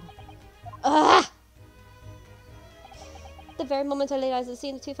 Mr. Madahoda. Ah! The very moment I laid eyes on the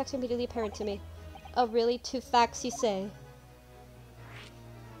scene, the two facts were immediately apparent to me. Oh, really? 2 facts, you say?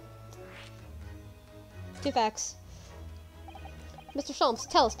 2 facts. Mr. Sholmes,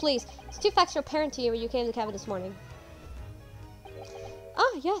 tell us, please. These 2 facts are apparent to you when you came to the cabin this morning.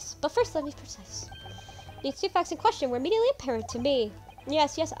 Ah, yes, but first let me be precise. These 2 facts in question were immediately apparent to me.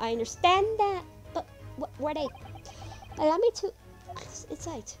 Yes, I understand that, but what were they? Allow me to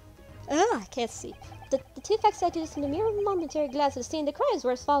insight. I can't see. The 2 facts I deduced in a mere momentary glance at the scene of the crimes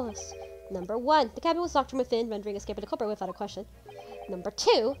were as follows. Number 1, the cabin was locked from within, rendering escape of the culprit without a question. Number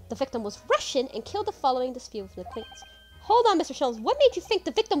 2, the victim was Russian and killed the following dispute with an acquaintance. Hold on, Mr. Sholmes, what made you think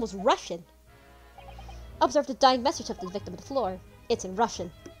the victim was Russian? Observe the dying message of the victim on the floor. It's in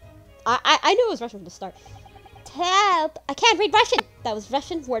Russian. I knew it was Russian from the start. Help! I can't read Russian! That was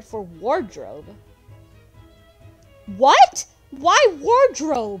Russian word for wardrobe. What? Why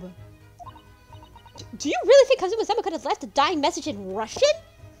wardrobe? Do you really think Kazuma-sama could have left a dying message in Russian?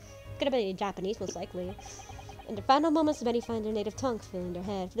 Could have been in Japanese, most likely. In the final moments, many find their native tongue filling their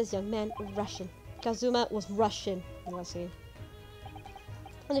head. For this young man, Russian. Kazuma was Russian, was he?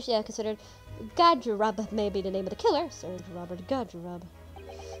 Initially, I considered Gajurub may be the name of the killer, Sir Robert Gajurub.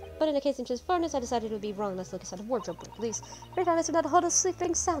 But in the case of his foreigners, I decided it would be wrong. Let's look inside the wardrobe, please. Right now, Mr. Madahoda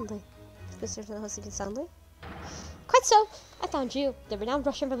sleeping soundly. Mr. Madahoda sleeping soundly? Quite so. I found you, the renowned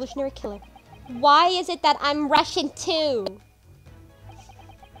Russian revolutionary killer. Why is it that I'm Russian too?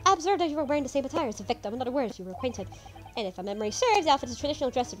 I observed that you were wearing the same attire as the victim. In other words, you were acquainted. And if my memory serves, the outfit is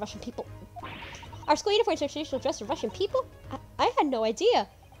traditional dress of Russian people. Our school uniforms are traditional dress of Russian people? I had no idea.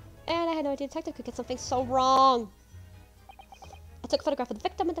 And I had no idea the detective could get something so wrong. I took a photograph of the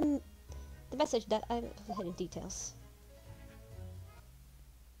victim and the message that I had in details.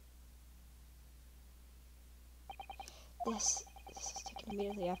 This was taken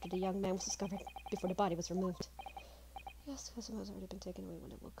immediately after the young man was discovered, before the body was removed. Yes, because it has already been taken away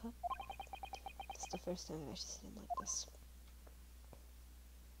when I woke up. This is the first time I've actually seen him like this.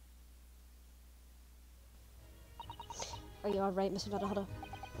 Are you alright, Mr. Madahoda?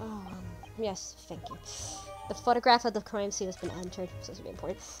 Oh, yes, thank you. The photograph of the crime scene has been entered, so this will be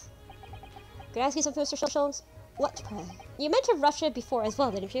important. Can I ask you something, Mr. Sholmes? What, pray? You mentioned Russia before as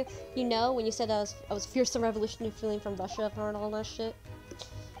well, didn't you? You know, when you said I was fierce and revolutionary feeling from Russia and all that shit?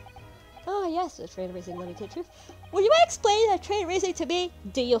 Oh, yes, the train racing, let me tell you the truth. Will you mind explaining that train racing to me?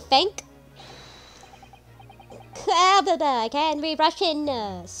 Do you think? I can't read Russian.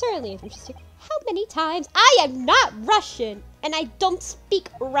 Certainly interesting. How many times? I am not Russian, and I don't speak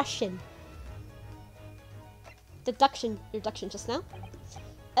Russian. Deduction just now.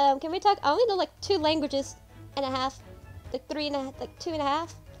 Can we talk? I only know like 2 languages and a half, like 3 and a half, like 2 and a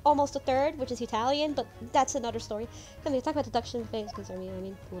half, almost a third, which is Italian, but that's another story. Can we talk about deduction things? Because I mean,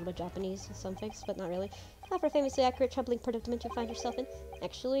 a little bit Japanese in some things, but not really. Not for a famously accurate, troubling predicament you find yourself in.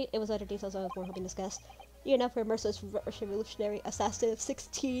 Actually, it was other details I was more hoping to discuss. You know, for Mercer's Russian Revolutionary Assassin of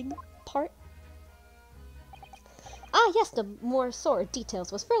 16 part. Ah, yes, the more sordid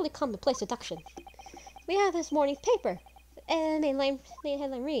details was fairly commonplace deduction. We have this morning's paper, and main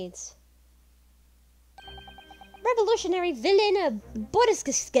headline reads: Revolutionary villain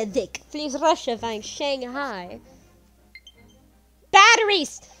Boriskovik flees Russia via Shanghai.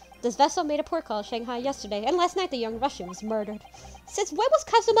 Batteries! This vessel made a port call Shanghai yesterday, and last night the young Russian was murdered. Since when was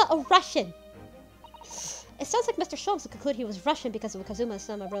Kazuma a Russian? It sounds like Mr. Sholmes would conclude he was Russian because of what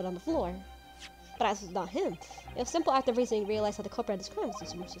Kazuma-sama wrote on the floor. But as was not him. It was a simple act of reasoning to realize that the culprit of this crime was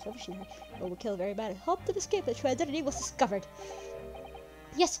this merciless revolutionary, or would kill very bad and helped him escape the true identity was discovered.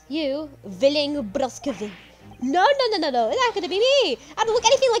 Yes, you, villain Boriskovik. No, it's not gonna be me! I don't look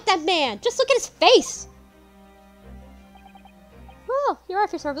anything like that man! Just look at his face! Well, you are a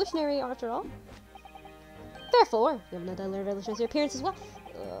fierce revolutionary after all. Therefore, you have no doubt revolutionary appearance as well.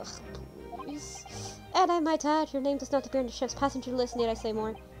 Ugh, please. And I might add, your name does not appear in the ship's passenger list, need I say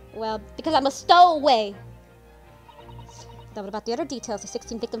more? Well, because I'm a stowaway! Then what about the other details? The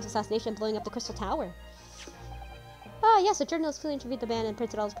 16 victims' assassination blowing up the Crystal Tower? Ah, yes, a journalist clearly interviewed the man and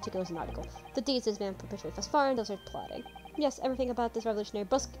printed all his particulars in an article. The deeds this man perpetuated thus far, and those are plotting. Yes, everything about this revolutionary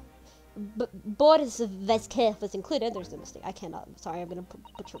Boriskovik was included. There's no mistake. I cannot. Sorry, I'm gonna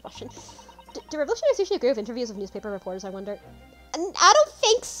butcher Russian. Do revolutionaries usually agree with interviews of newspaper reporters, I wonder? And I don't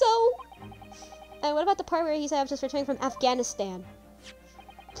think so! And what about the part where he said I was just returning from Afghanistan?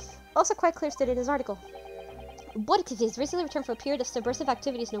 Also quite clear stated in his article. Boriskovik has recently returned from a period of subversive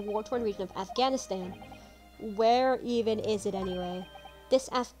activities in a war-torn region of Afghanistan. Where even is it anyway? This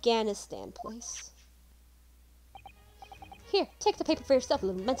Afghanistan place. Here, take the paper for yourself, a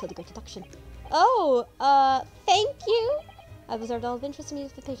little mental degree deduction. Oh, thank you. I've observed all of interest in me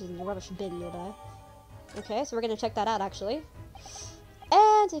with the pages in the rubbish bin nearby. Okay, so we're gonna check that out actually.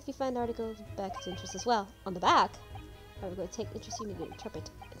 And if you find the article back to interest as well. On the back, I'm going to take interest you to interpret.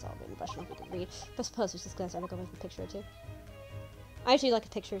 It's all written in Russian, we can read. But suppose there's this glass article with a picture or two. I usually like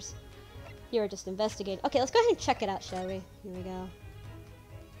pictures. You're just investigating. Okay, let's go ahead and check it out, shall we? Here we go.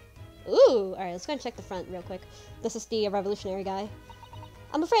 Ooh! Alright, let's go and check the front real quick. This is the revolutionary guy.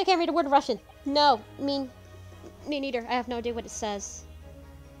 I'm afraid I can't read a word of Russian. No, me neither. I have no idea what it says.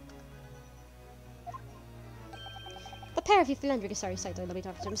 The pair of you philandered. Sorry, let me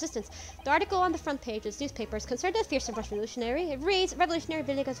talk for some assistance. The article on the front page of this newspaper is concerned with the fearsome Russian revolutionary. It reads, Revolutionary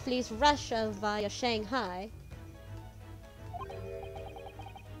village flees Russia via Shanghai.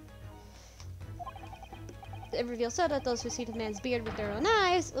 It reveals so that those who see the man's beard with their own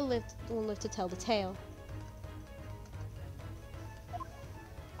eyes will live to tell the tale.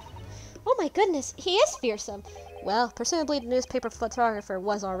 Oh my goodness, he is fearsome. Well, presumably the newspaper photographer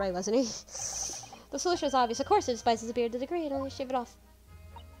was alright, wasn't he? The solution is obvious. Of course, it despises the beard to the degree and only shave it off.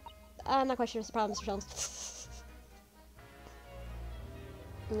 I'm not quite sure what's the problem, Mr. Shelms.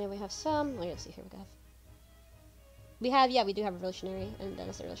 And then we have some. Let's see here. We do have a revolutionary, and then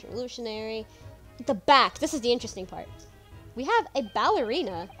it's a revolutionary. The back. This is the interesting part. We have a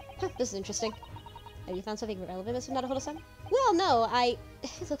ballerina. Huh, this is interesting. Have you found something relevant, Mr. Naruhodo-san? Well, no.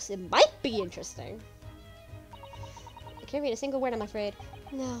 It might be interesting. I can't read a single word, I'm afraid.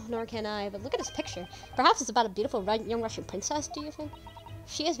 No, nor can I, but look at this picture. Perhaps it's about a beautiful young Russian princess, do you think?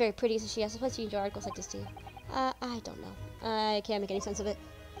 She is very pretty, so she has supposed to enjoy articles like this too. I don't know. I can't make any sense of it.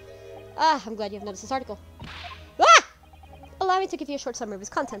 I'm glad you have noticed this article. Ah! Allow me to give you a short summary of its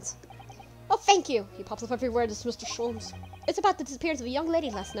contents. Oh, thank you! He pops up every word, this Mr. Sholmes. It's about the disappearance of a young lady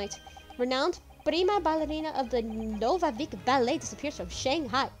last night. Renowned prima ballerina of the Novavik Ballet disappears from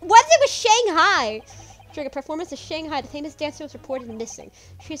Shanghai. What's it with Shanghai? During a performance in Shanghai, the famous dancer was reported missing.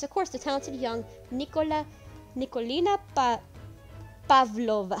 She is, of course, the talented young Nikolina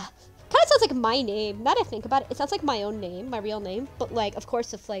Pavlova. Kind of sounds like my name. Now that I think about it, it sounds like my own name, my real name, but of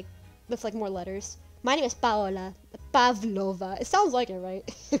course, with more letters. My name is Paola Pavlova. It sounds like it, right?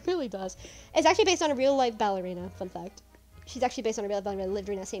 It really does. It's actually based on a real-life ballerina. Fun fact. She's actually based on a real-life ballerina that lived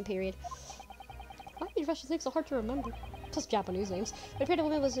during that same period. Why are these Russian names so hard to remember? Plus Japanese names. It appeared a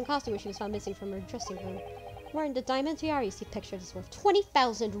woman was in costume when she was found missing from her dressing room. Wearing the diamond tiara you see pictured is worth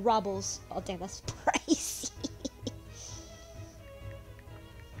 20,000 rubles. Oh damn, that's pricey.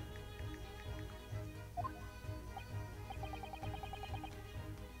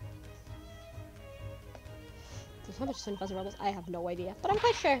 How much is 20,000 rubles? I have no idea. But I'm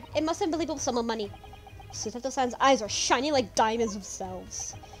quite sure. It must have been unbelievable sum of money. Suteto-san's eyes are shining like diamonds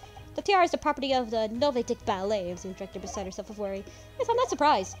themselves. The tiara is the property of the Novatic Ballet, as the director beside herself with worry. Yes, I'm not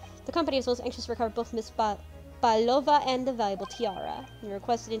surprised. The company is most anxious to recover both Miss Balova and the valuable tiara, and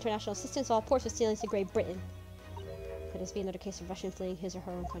requested international assistance all ports of stealing to Great Britain. Could this be another case of Russian fleeing his or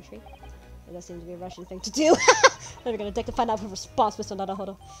her own country? It does seem to be a Russian thing to do. Never gonna dig to find out who responsible, Mr.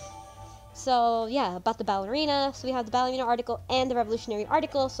 Naruhodo. So yeah, about the ballerina. So we have the ballerina article and the revolutionary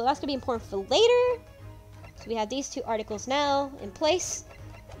article. So that's gonna be important for later. So we have these two articles now in place.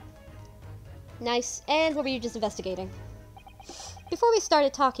 Nice. And what were you just investigating? Before we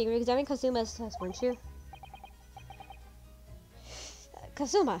started talking, we were examining Kazuma's test, weren't you?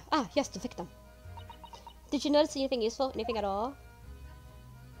 Kazuma. Ah, yes, the victim. Did you notice anything useful? Anything at all?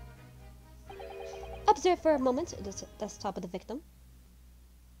 Observe for a moment the desktop of the victim.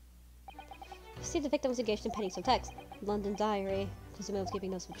 See, the victim was engaged in penning some text. London diary. Kazuma was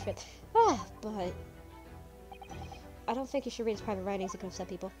giving notes of the trip. Ah, but I don't think you should read his private writings. It could upset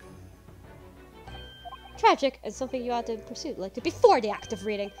people. Tragic, and something you ought to pursue, like before the act of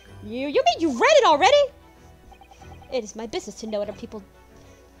reading. You mean you read it already? It is my business to know what people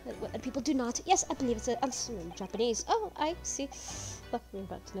do not. Yes, I believe it's in Japanese. Oh, I see. Look, we're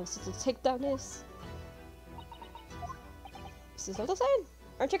about to know what the takedown is. This is what I'm saying.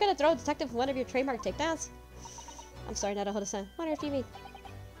 Aren't you gonna throw a detective one of your trademark takedowns? I'm sorry, not a Hoda-san. Wonder if you mean.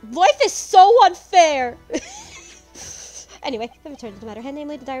 Life is so unfair! Anyway, let me turn to the matter.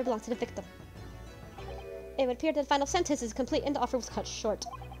 Namely, the diary belongs to the victim. It would appear that the final sentence is complete and the offer was cut short.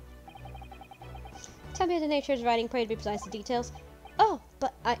 Tell me the nature of his writing. Pray to be precise the details. Oh,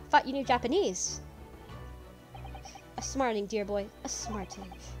 but I thought you knew Japanese. A smarting, dear boy. A smarting.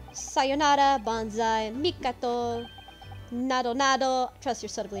 Sayonara, banzai, mikato, nado nado. Trust you're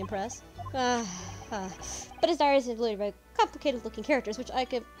subtly impressed. But his diary is included by complicated-looking characters, which I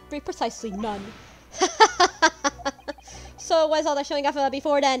could read precisely none. So why is all that showing off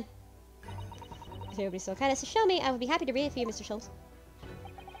before then? If everybody so kind as to show me, I would be happy to read it for you, Mr. Schultz.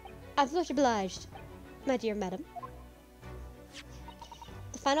 I'm much obliged, my dear madam.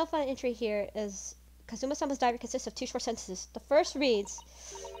 The final entry here is Kazuma-sama's diary consists of two short sentences. The first reads,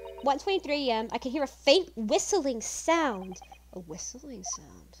 1:23 a.m. I can hear a faint whistling sound. A whistling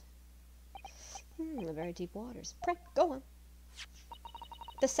sound. The very deep waters. Pray, go on.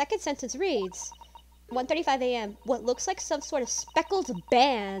 The second sentence reads, 1:35 a.m. What looks like some sort of speckled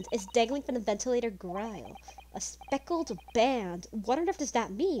band is dangling from the ventilator grille. A speckled band? What on earth does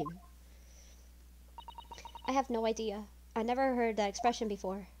that mean? I have no idea. I never heard that expression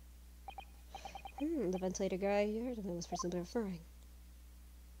before. The ventilator grille, you heard of him was presumably referring.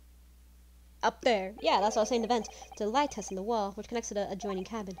 Up there. Yeah, that's what I was saying, the vent. To the light test in the wall, which connects to the adjoining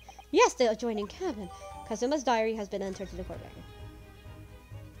cabin. Yes, the adjoining cabin. Kazuma's diary has been entered to the court record.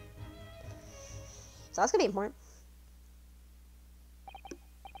 So that's gonna be important.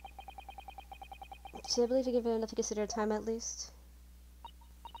 So I believe you give it enough to consider time at least.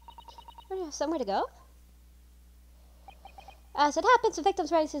 Oh, yeah, somewhere to go? As it happens, the victim's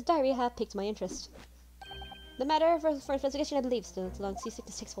writing his diary have piqued my interest. The matter for investigation, I believe, still along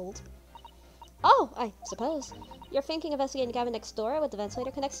C66 hold. Oh, I suppose. You're thinking of investigating the cabin next door, what the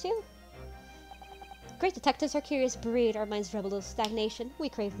ventilator connects to? Great detectives are curious breed. Our minds rebel to stagnation. We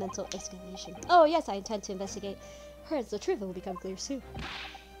crave mental excavation. Oh, yes, I intend to investigate. Heard the truth will become clear soon.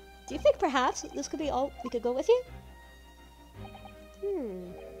 Do you think perhaps this could be all we could go with you?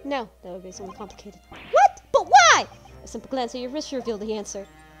 No, that would be somewhat complicated. What? But why? A simple glance at your wrist revealed the answer.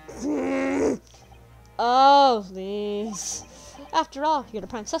 Oh, please. After all, you're the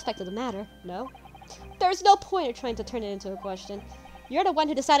prime suspect of the matter, no? There's no point in trying to turn it into a question. You're the one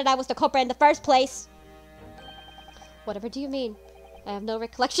who decided I was the culprit in the first place. Whatever do you mean? I have no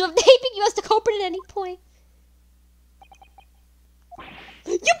recollection of naming you as the culprit at any point.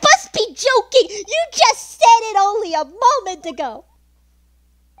 You must be joking! You just said it only a moment ago!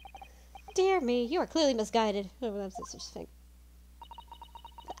 Dear me, you are clearly misguided. Oh, that's the such thing.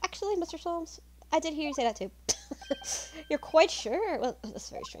 Actually, Mr. Solms, I did hear you say that too. You're quite sure? Well, that's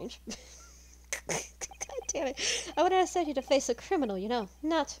very strange. God damn it. I would have sent you to face a criminal, you know.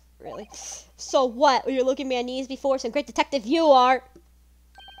 Not really. So what? You're looking me on knees before some great detective you are.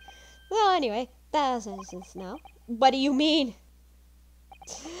 Well, anyway, that's innocence now. What do you mean?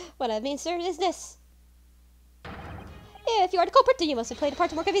 What I mean, sir, is this. If you are the culprit, then you must have played a part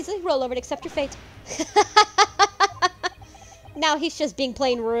to more convincingly. Roll over and accept your fate. Now he's just being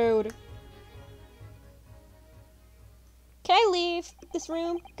plain rude. Can I leave this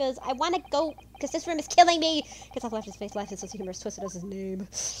room? Because I want to go. Because this room is killing me. Because I've left his face, life is so humorous, twisted as his name.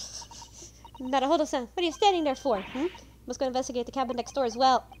 Naruhodo-san, what are you standing there for? Must go investigate the cabin next door as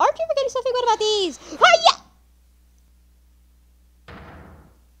well. Aren't you forgetting something? What about these? Hiya!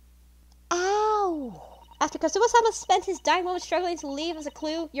 Ow! After Kazuma-sama spent his dying moment struggling to leave as a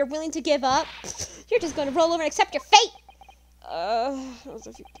clue, you're willing to give up? You're just going to roll over and accept your fate! As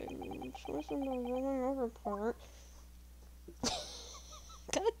if you didn't.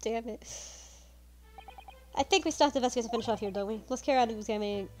 God damn it. I think we still have to investigate to finish off here, don't we? Let's carry on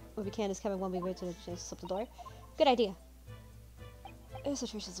investigating what we can is Kevin one way to the chance to slip the door. Good idea. The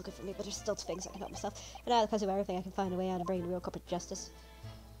situation's looking for me, but there's still things I can help myself. And now, because of everything, I can find a way out of bringing real corporate justice.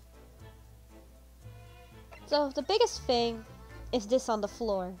 So, the biggest thing is this on the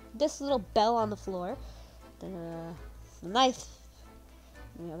floor. This little bell on the floor. The knife.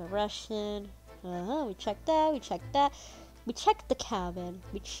 We have the Russian. We checked that, we checked that. We checked the cabin.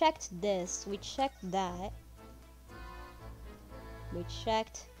 We checked this. We checked that. We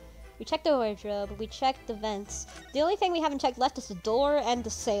checked the wardrobe. We checked the vents. The only thing we haven't checked left is the door and the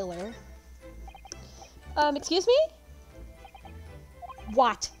sailor. Excuse me?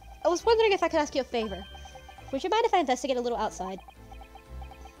 What? I was wondering if I could ask you a favor. Would you mind if I investigate a little outside?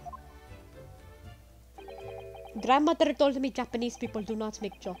 Grandmother told me Japanese people do not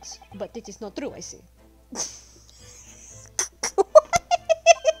make jokes, but it is not true, I see.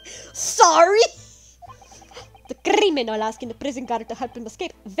 Sorry! The criminal asking the prison guard to help him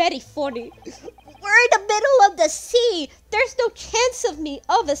escape. Very funny. We're in the middle of the sea. There's no chance of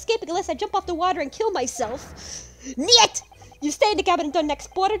escaping unless I jump off the water and kill myself. Niet! You stay in the cabin until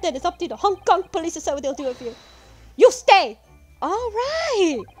next quarter, then it's up to the Hong Kong police to decide what they'll do with you. You stay!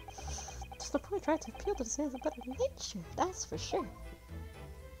 Alright! Just the point trying to appeal to the sands of better nature. That's for sure.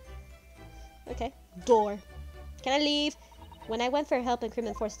 Okay. Door. Can I leave? When I went for help and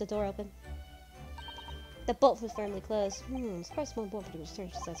crewmen forced the door open. The bolt was firmly closed. It's quite a small bolt for the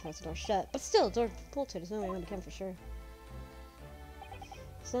research decides how the door shut. But still, the door bolted. There's no way around the cabin for sure.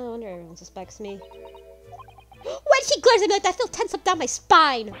 So no wonder everyone suspects me. When she glares at me like that, I feel tense up down my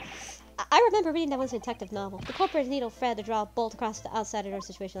spine. I remember reading that once in a detective novel. The culprit needle thread to draw a bolt across the outside of a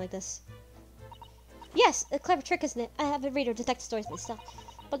situation like this. Yes, a clever trick, isn't it? I haven't read or detective stories myself.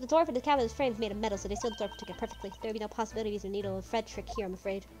 But the door for the cabin's frame is made of metal, so they sealed the door together perfectly. There would be no possibility of using a needle and thread trick here, I'm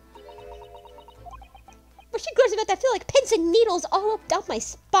afraid. But she glares at me like that, I feel like pins and needles all up down my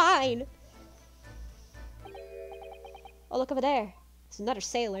spine. Oh, look over there. It's another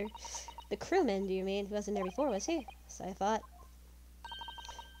sailor. The crewman, do you mean? He wasn't there before, was he? So I thought.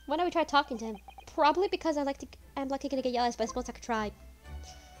 Why don't we try talking to him? Probably because I'm lucky to get yells, but I suppose I could try.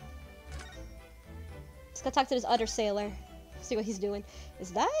 Let's go talk to this other sailor. See what he's doing.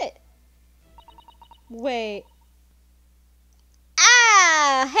 Is that? Wait.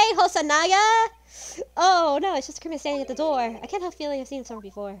 Ah! Hey, Hosanaya! Oh, no, it's just a crewman standing at the door. I can't help feeling I've seen him somewhere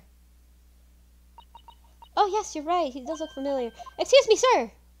before. Oh, yes, you're right. He does look familiar. Excuse me,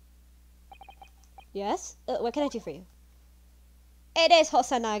 sir! Yes? What can I do for you? It is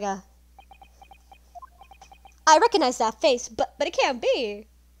Hosanaga. I recognize that face, but it can't be.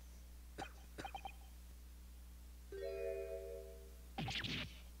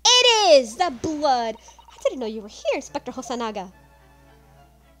 It is! That blood! I didn't know you were here, Inspector Hosanaga.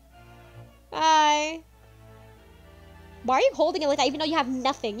 Hi. Why are you holding it like that even though you have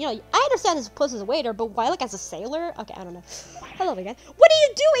nothing? You know, I understand as opposed as a waiter, but why like as a sailor? Okay, I don't know. Hello again. What are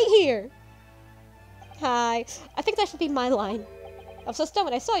you doing here? Hi. I think that should be my line. I'm so stunned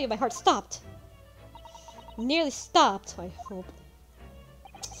when I saw you, my heart stopped. Nearly stopped, I hope.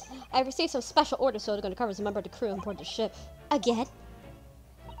 I received some special orders, so they're going to cover as a member of the crew on board the ship. Again?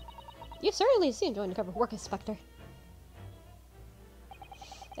 You certainly seem to undercover work, Inspector.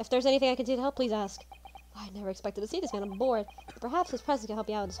 If there's anything I can do to help, please ask. I never expected to see this man on board. Perhaps his presence can help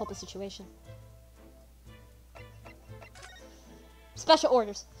me out in this hopeless situation. Special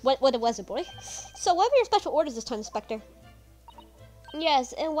orders. What it wasn't, boy. So what were your special orders this time, Inspector?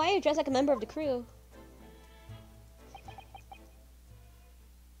 Yes, and why are you dressed like a member of the crew?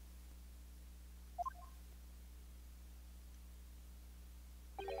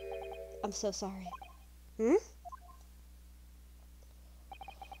 I'm so sorry. This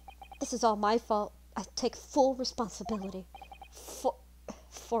is all my fault. I take full responsibility.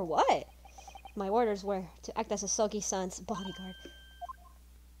 For what? My orders were to act as Asogi-san's bodyguard.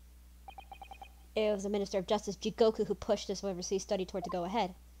 It was the Minister of Justice, Jigoku, who pushed this overseas study tour to go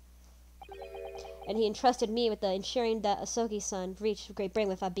ahead. And he entrusted me with ensuring that Asogi-san reached Great Britain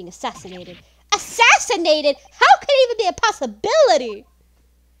without being assassinated. Assassinated? How could it even be a possibility?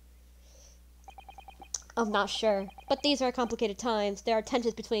 I'm not sure. But these are complicated times. There are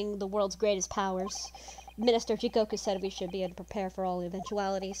tensions between the world's greatest powers. Minister Jigoku said we should be able to prepare for all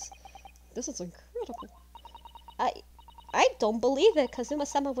eventualities. This is incredible. I don't believe it.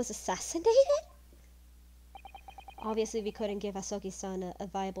 Kazuma-sama was assassinated? Obviously, we couldn't give Asogi-san a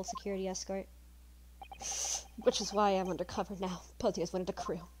viable security escort. Which is why I'm undercover now, posing as one of the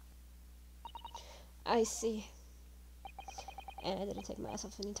crew. I see. And I didn't take my ass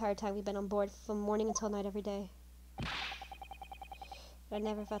off the entire time we've been on board, from morning until night every day. But I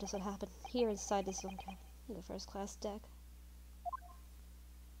never thought this would happen. Here inside this little cabin, in the first class deck.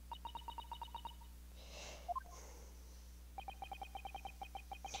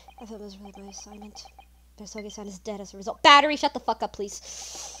 I feel miserably my assignment. Besogi-san is dead as a result. Battery, shut the fuck up,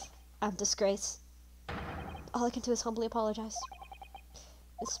 please. I'm disgraced. All I can do is humbly apologize.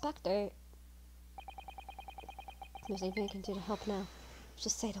 Inspector. If there's anything I can do to help now,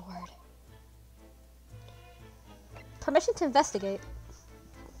 just say the word. Permission to investigate.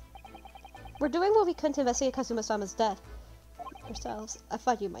 We're doing what we could to investigate Kazuma-sama's death. Ourselves. I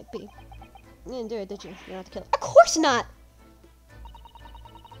thought you might be. You didn't do it, did you? You're not the killer. Of course not!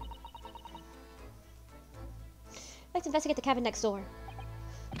 I'd like to investigate the cabin next door.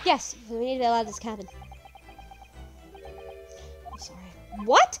 Yes, we need to be allowed this cabin. I'm sorry.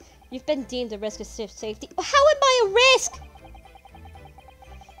 What? You've been deemed a risk of safety. How am I a risk?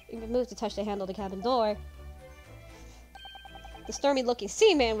 You can move to touch the handle of the cabin door. The stormy-looking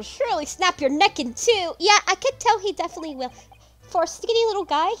seaman will surely snap your neck in two. Yeah, I could tell he definitely will. For a skinny little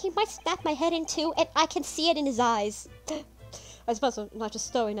guy, he might snap my head in two, and I can see it in his eyes. I suppose I'm not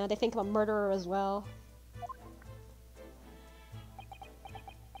just Stowy now. They think I'm a murderer as well.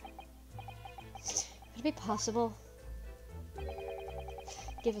 Would it be possible?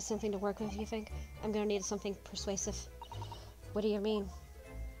 Give us something to work with, you think? I'm gonna need something persuasive. What do you mean?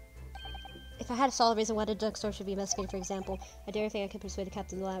 If I had a solid reason why the drugstore should be investigated, for example, I dare think I could persuade the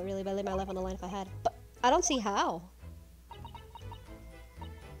captain to really lay my life on the line if I had. But I don't see how.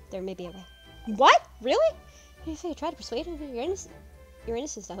 There may be a way. What? Really? You think you try to persuade him? You're innocent. Your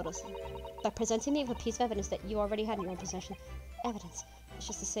innocence, Nahodo-san. By presenting me with a piece of evidence that you already had in your own possession. Evidence. It's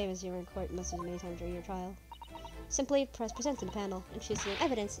just the same as you were in court most of the many times during your trial. Simply present in the panel and choose the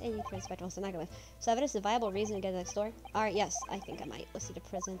evidence, and you can inspect also negative. So evidence is a viable reason to get next door? Alright, yes, I think I might. Let's see the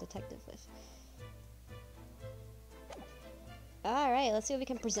prison detective with. Alright, let's see what we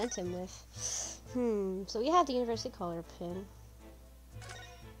can present him with. So we have the university collar pin.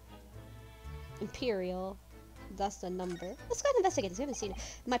 Imperial. That's the number. Let's go ahead and investigate this. We haven't seen it.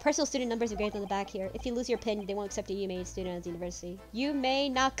 My personal student number is engraved on the back here. If you lose your pin, they won't accept a UMA student at the university. You may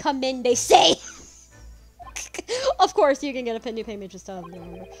not come in, they say! Of course, you can get a new payment, just tell them the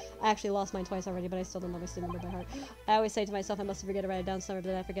number. I actually lost mine twice already, but I still don't know my student number by heart. I always say to myself, I must forget to write it down somewhere, but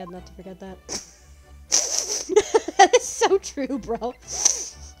then I forget not to forget that. That is so true, bro.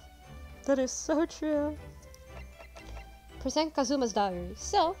 That is so true. Present Kazuma's diary.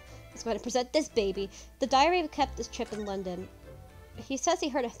 So, let's go ahead and present this baby. The diary kept this trip in London. He says he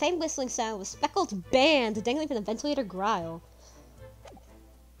heard a faint whistling sound with Speckled band dangling from the ventilator grille.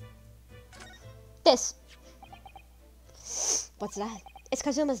 This. What's that? It's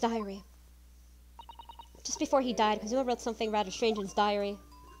Kazuma's diary. Just before he died, Kazuma wrote something rather strange in his diary.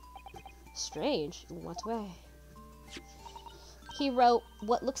 Strange? In what way? He wrote,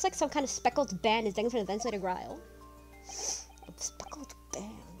 what looks like some kind of speckled band is dangling from the ventilator grille. A speckled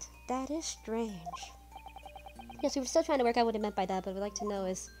band? That is strange. Yes, we were still trying to work out what it meant by that, but we'd like to know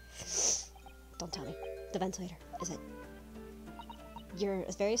is... Don't tell me. The ventilator, is it? You're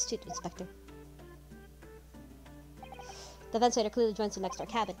a very astute, Inspector. The ventilator clearly joins the next door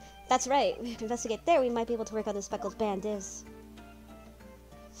cabin. That's right. If we investigate there, we might be able to work out the speckled band is.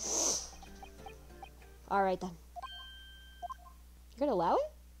 Alright then. You're gonna allow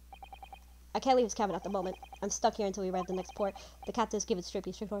it? I can't leave his cabin at the moment. I'm stuck here until we arrive at the next port. The captain's given strict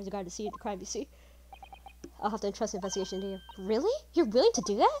orders to guard the scene of the crime, you see. I'll have to entrust the investigation to you. Really? You're willing to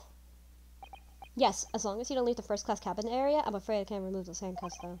do that? Yes, as long as you don't leave the first class cabin area, I'm afraid I can't remove those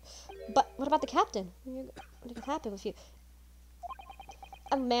handcuffs though. But what about the captain? What could happen with you?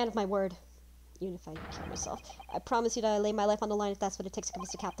 I'm a man of my word. Even if I kill myself. I promise you that I lay my life on the line if that's what it takes to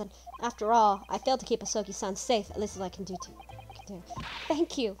convince the captain. After all, I failed to keep Asogi-san safe. At least as I can do.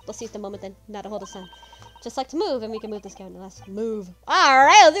 Thank you. Let's seize the moment then. Not to hold us on. Just like to move, and we can move this cabin. Let's move.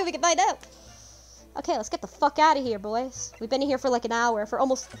 Alright, let's see if we can find out. Okay, let's get the fuck out of here, boys. We've been in here for like an hour. For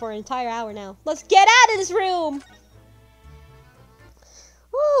an entire hour now. Let's get out of this room!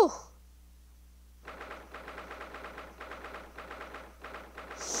 Woo!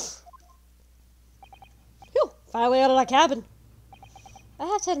 Finally out of that cabin. I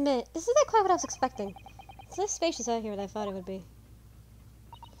have to admit, this isn't quite what I was expecting. It's less spacious out here than I thought it would be.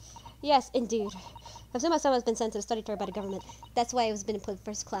 Yes, indeed. Kazuma-sama has been sent to the study tour by the government. That's why it was been put in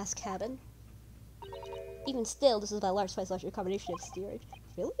first class cabin. Even still, this is about a large size combination of steerage.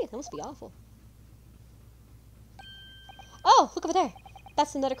 Really? That must be awful. Oh, look over there.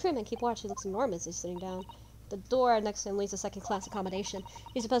 That's another crewman. Keep watch. He looks enormous. He's sitting down. The door next to him leads to second-class accommodation.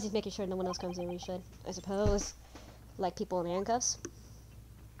 I suppose he's making sure no one else comes in when he should. I suppose. Like people in handcuffs.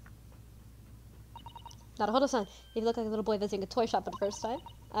 Now, hold on. You look like a little boy visiting a toy shop for the first time.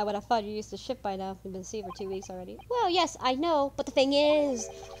 I would have thought you used to ship by now. We've been seeing for 2 weeks already. Well, yes, I know. But the thing is,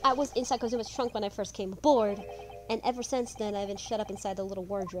 I was inside Kazuma's trunk when I first came aboard. And ever since then, I've been shut up inside the little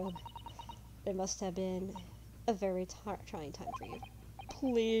wardrobe. It must have been a very trying time for you.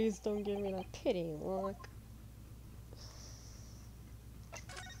 Please don't give me that pitying look.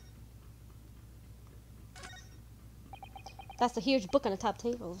 That's a huge book on the top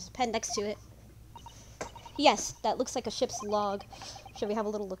table. There's a pen next to it. Yes, that looks like a ship's log. Should we have a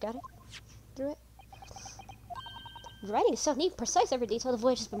little look at it? Through it? The writing is so neat, precise, every detail of the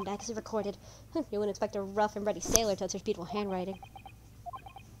voyage has been accurately recorded. You wouldn't expect a rough and ready sailor to have such beautiful handwriting.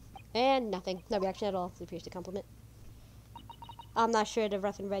 And nothing. No reaction at all. It appears to compliment. I'm not sure the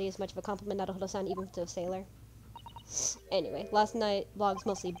rough and ready is much of a compliment, not a Hodo-san, even to a sailor. Anyway, last night, log's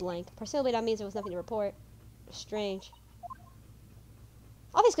mostly blank. Presumably that means there was nothing to report. Strange.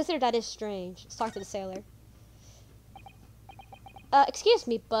 Always consider that is strange. Let's talk to the sailor. Excuse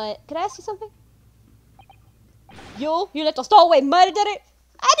me, but could I ask you something? You let the stowaway murder it?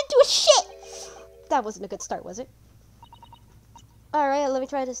 I didn't do a shit! That wasn't a good start, was it? Alright, let me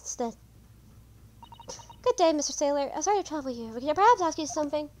try this instead. Good day, Mr. Sailor. I'm sorry to trouble you. Can I perhaps ask you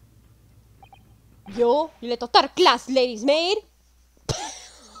something? You little third-class lady's maid?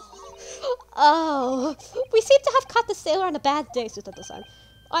 Oh, we seem to have caught the sailor on a bad day, Sutato-san.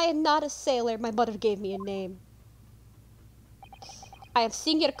 I am not a sailor. My mother gave me a name. I am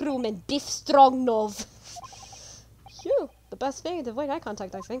senior crewman Biff Strongnov. Phew, the best thing to avoid eye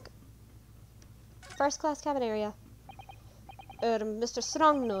contact, I think. First class cabin area. Mr.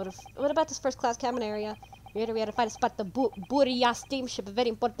 Strongnov, what about this first class cabin area? We had to find a spot the Buriya steamship, very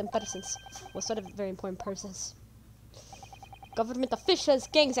important persons. What sort of very important persons? Government officials,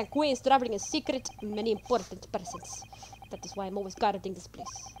 kings and queens traveling in secret, many important persons. That is why I'm always guarding this place.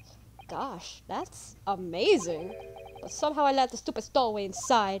 Gosh, that's amazing. But somehow I let the stupid stowaway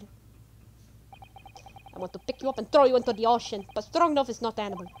inside. I want to pick you up and throw you into the ocean, but Strongnov is not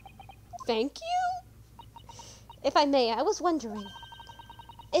animal. Thank you? If I may, I was wondering.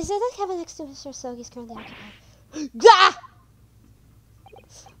 Is there the cabin next to Mr. Sogi's currently occupied? Gah!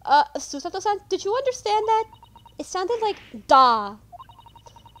 Susato-san, did you understand that? It sounded like da.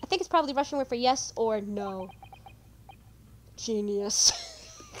 I think it's probably Russian word for yes or no. Genius.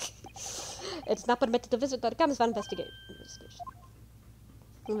 It's not permitted to visit the cabins for investigation.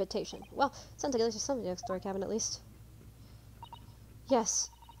 Invitation. Well, sounds like there's something next to our cabin at least. Yes,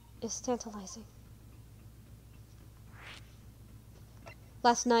 it's tantalizing.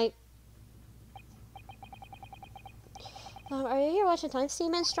 Last night. Are you here watching time,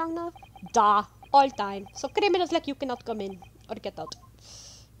 Seaman Strongnov? Da, all time. So criminals like you cannot come in or get out.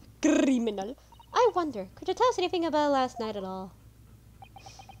 Criminal. I wonder, could you tell us anything about last night at all?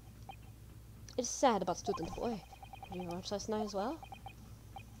 It's sad about Student Boy. Did you watch last night as well?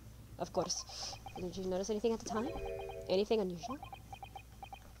 Of course. Did you notice anything at the time? Anything unusual?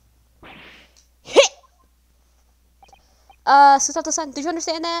 Susato-san, did you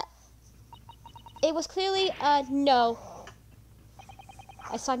understand that? It was clearly, no.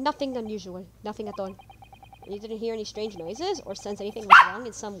 I saw nothing unusual. Nothing at all. You didn't hear any strange noises or sense anything was wrong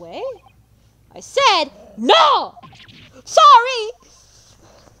in some way? I said no! Sorry!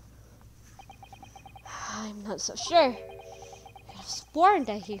 I'm not so sure. I could have sworn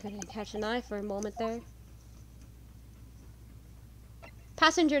that he couldn't catch an eye for a moment there.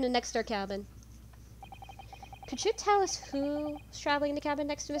 Passenger in the next door cabin. Could you tell us who's traveling in the cabin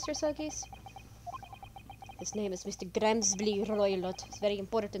next to Mr. Sogi's? His name is Mr. Grimsby Roylott. He's a very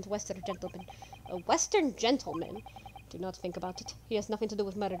important Western gentleman. A Western gentleman? Do not think about it. He has nothing to do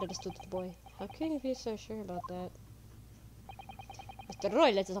with murder to the Student Boy. How can you be so sure about that? Mr.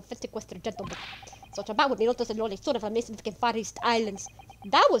 Roylott is an authentic Western gentleman. Such a man would be noticed in only sort of a Mexican Far East Islands.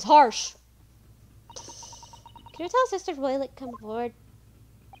 That was harsh. Can you tell us Mr. Roylott come aboard?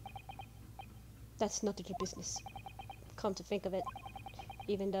 That's none of your business. Come to think of it.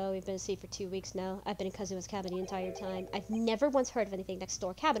 Even though we've been at sea for 2 weeks now, I've been in Kazuma's cabin the entire time. I've never once heard of anything next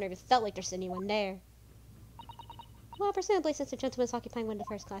door cabin or even felt like there's anyone there. Well, presumably since the gentleman's occupying one of the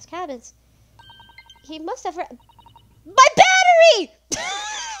first class cabins, he must have my battery!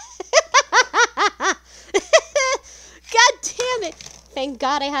 God damn it! Thank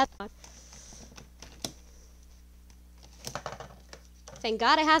God I have. Thank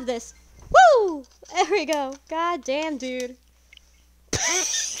God I have this. Woo! There we go. God damn, dude.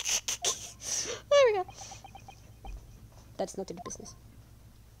 There we go. That's not the business.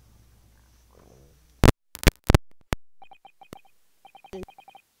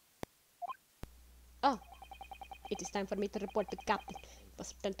 Oh. It is time for me to report to Captain.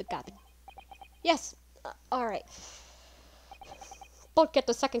 Must return to cabin. Yes. Alright. Boat get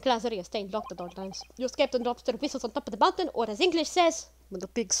to second class area, staying locked at all times. You escaped and dropped the whistles on top of the mountain, or as English says, when the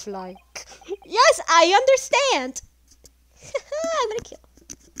pigs fly. Yes, I understand! I'm gonna kill.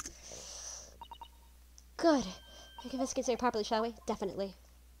 Good. I can investigate properly, shall we? Definitely.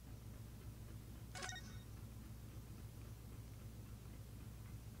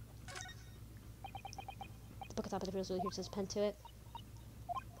 The book at the top of the video is really huge, says pen to it.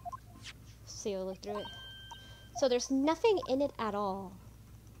 See, I'll look through it. So there's nothing in it at all.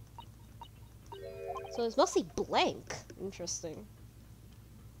 So it's mostly blank. Interesting.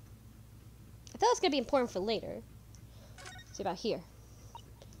 I thought it was gonna be important for later. See about here.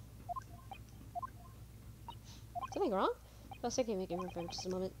 Something wrong? I was thinking making room for just a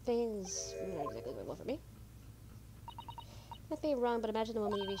moment. Things not exactly what I want for me. Might be wrong, but imagine the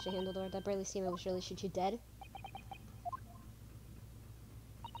moment you reach the handle door. That barely seemed will surely shoot you dead.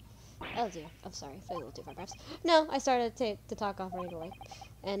 Oh dear, I'm sorry. I feel a little too far, perhaps. No, I started to talk off right away.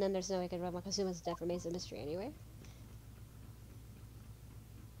 And then there's no way I could run. Kazuma's death remains a mystery anyway.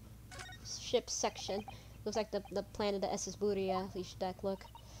 Ship section. Looks like the plan of the SS Buria leash deck. Look.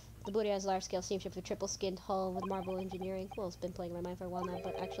 The Buria is a large-scale steamship with a triple-skinned hull with marble engineering. Well, it's been playing in my mind for a while now,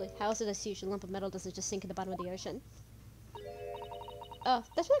 but actually, how is it this huge lump of metal doesn't just sink in the bottom of the ocean? Oh,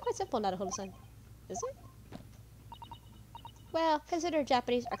 that's really quite simple, not a whole son. Is it? Well, consider a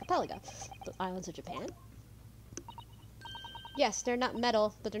Japanese archipelago. The islands of Japan. Yes, they're not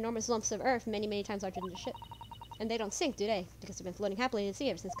metal, but they're enormous lumps of earth many, many times larger than the ship. And they don't sink, do they? Because they've been floating happily in the sea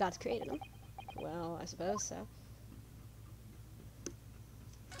ever since God's created them. Well, I suppose so.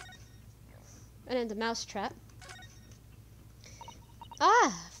 And then the mouse trap.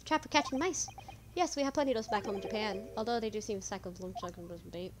 Ah! Trap for catching mice. Yes, we have plenty of those back home in Japan. Although they do seem to cycle lunch like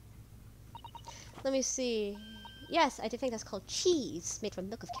bait. Let me see. Yes, I do think that's called cheese, made from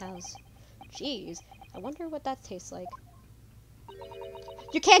milk of cows. Cheese? I wonder what that tastes like.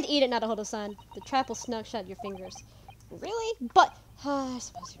 You can't eat it, Nadahodo-san. The trap will snug shut your fingers. Really? But, I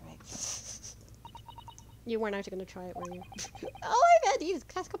suppose you're right. You weren't actually going to try it, were you? All I've had to eat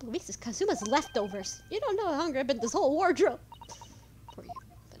the past couple of weeks is Kazuma's leftovers. You don't know how hungry I've been this whole wardrobe. Poor you.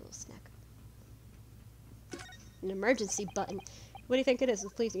 A little snack. An emergency button. What do you think it is?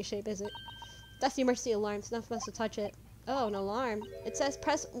 It's a pleasing shape, is it? That's the emergency alarm. It's not supposed to touch it. Oh, an alarm. It says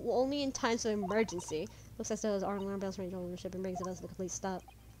press only in times of emergency. Looks as though those alarm bells range over the ship and brings it to a complete stop.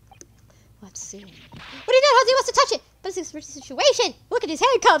 Let's see. What are you doing? He wants to touch it! But it's an emergency situation! Look at his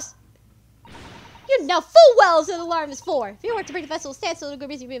handcuffs! You know full well what the alarm is for! If you were to bring the vessel stand, so it'll go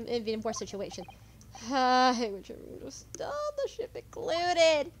busy in an enforced situation. Hey, which stop the ship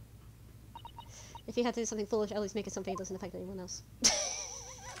included! If you have to do something foolish, at least make it something that doesn't affect anyone else.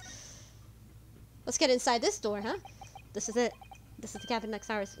 Let's get inside this door, huh? This is it. This is the cabin next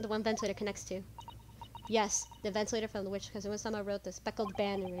to ours. The one ventilator connects to. Yes, the ventilator from the witch, because when someone wrote the Speckled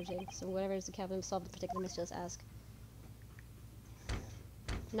band emerging. So whatever is the cabin will solve the particular mystery, just ask.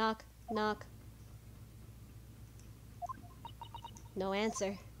 Knock, knock. No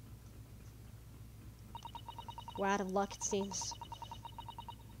answer. We're out of luck, it seems.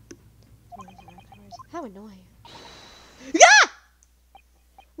 How annoying. Yeah!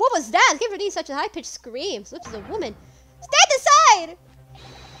 What was that? Give her such a high-pitched scream. Such as a woman. Stand aside!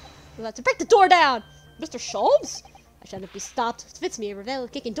 We'll have to break the door down! Mr. Sholmes? I shouldn't be stopped. It fits me, Ravel,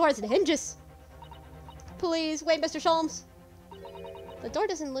 kicking doors and hinges. Please, wait, Mr. Sholmes. The door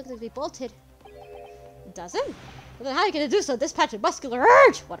doesn't look like to be bolted. It doesn't? Well, then how are you going to do so? Dispatch a muscular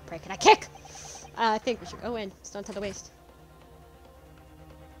urge! What a prick. Can I kick? I think we should go in. It's down to the waist.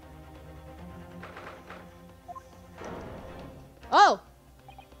 Oh!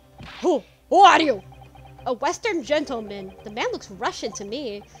 Who are you? A Western gentleman. The man looks Russian to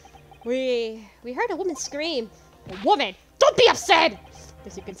me. We heard a woman scream. A woman! Don't be upset!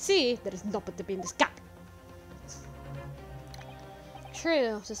 As you can see, there is nothing to be in this gap.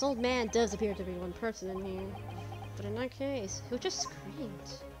 True, this old man does appear to be one person in here. But in that case, who just screamed?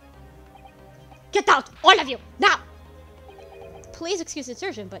 Get out! All of you! Now! Please excuse the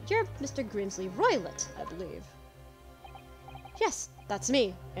insertion, but you're Mr. Grimsley Roylott, I believe. Yes, that's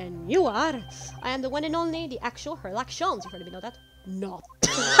me. And you are? I am the one and only, the actual Herlock Sholmes. You've heard of me, know that? No.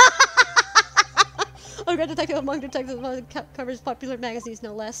 A great detective among detectives covers popular magazines,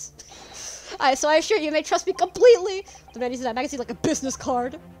 no less. So I assure you may trust me completely. The man uses that magazine like a business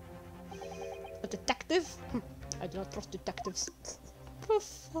card. A detective? I do not trust detectives. Oh,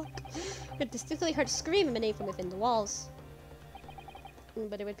 fuck. I distinctly heard a scream emanate from within the walls.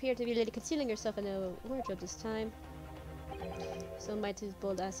 But it would appear to be a lady concealing herself in a wardrobe this time. So might as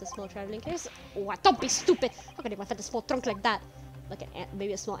bold as a small traveling case. What? Don't be stupid! How can anyone fit a small trunk like that? Like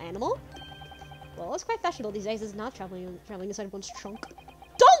maybe a small animal? Well, it's quite fashionable these days, is not traveling inside one's trunk.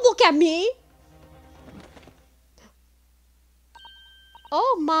 Don't look at me!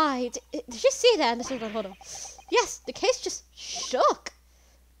 Oh my! Did you see that, Mr. Hold. Yes, the case just shook.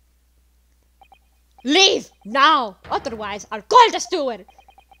 Leave now, otherwise I'll call the steward.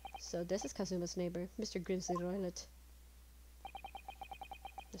 So this is Kazuma's neighbor, Mr. Grimsley Roylet.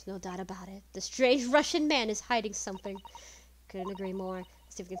 There's no doubt about it. The strange Russian man is hiding something. Couldn't agree more.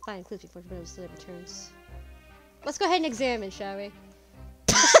 Let's see if we can find clues before the returns. Let's go ahead and examine, shall we?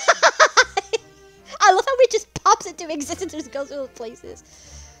 I love how it just pops into existence and just goes to those places.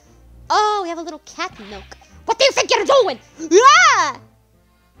 Oh, we have a little cat milk. What do you think you're doing? Ah!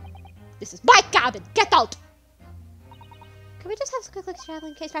 This is my cabin. Get out. Can we just have some quick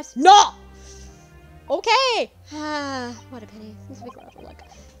traveling case perhaps? No! Okay. Ah, what a pity. Let's make out of luck.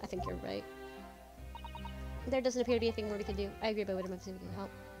 I think you're right. There doesn't appear to be anything more we can do. I agree, but we don't see if we can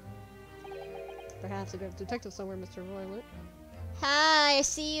help. Perhaps a good detective somewhere, Mr. Roylet. Hi, I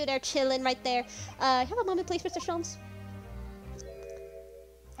see you there chilling right there. Have a moment, please, Mr. Sholmes.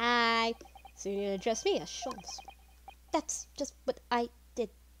 Hi. So you need to address me as Sholmes. That's just what I did,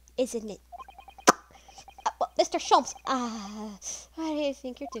 isn't it? Well, Mr. Sholmes, what do you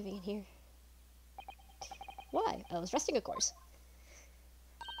think you're doing in here? Why? I was resting, of course.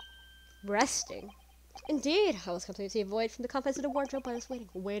 Resting? Indeed, I was completely void from the confines of the wardrobe, but I was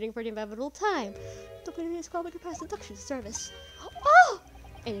waiting for the inevitable time. The winner is called to pass induction service. Oh!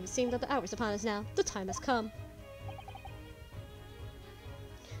 And it seems that the hour is upon us now. The time has come.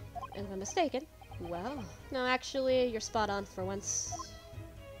 And if I'm mistaken, well, no, actually, you're spot on for once.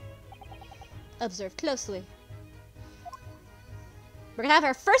 Observe closely. We're gonna have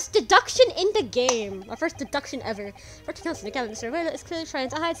our first deduction in the game. Our first deduction ever. For counseling the cabin, Mr. Roylet is clearly trying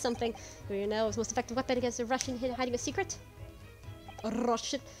to hide something. Do you know his most effective weapon against a Russian hiding a secret? A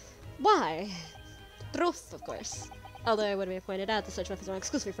Russian? Why? The truth, of course. Although I would have pointed out that such weapons are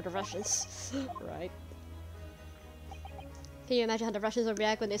exclusively for the Russians. Right. Can you imagine how the Russians will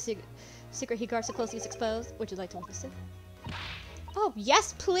react when their secret he guards so closely is exposed? Would you like to witness it? Oh,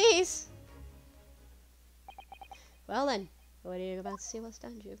 yes, please! Well then. What are you about to see what's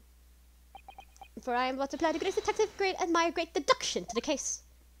done you? For I am about to apply the great detective grade and my great deduction to the case.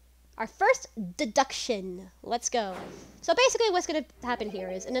 Our first deduction. Let's go. So basically what's gonna happen here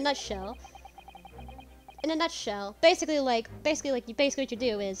is, in a nutshell, basically what you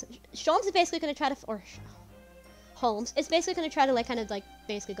do is, Sholmes is basically gonna try to, or Holmes is basically gonna try to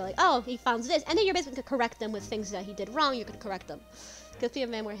basically go like, oh, he found this, and then you're basically gonna correct them with things that he did wrong, you can correct them. Because be a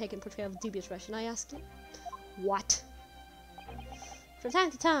man where Hagen portrayal of dubious Russian, I asked you. What? From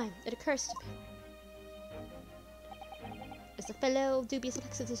time to time, it occurs to me. Is the fellow dubious on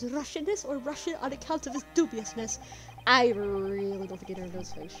account of his Russianness or Russian on account of his dubiousness? I really don't think either of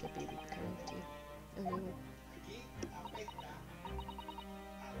those things should be correct.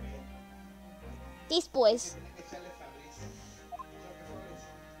 These boys.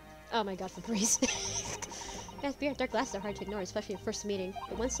 Oh my god, Fabrice. Yes, beer dark glasses are hard to ignore, especially in first meeting.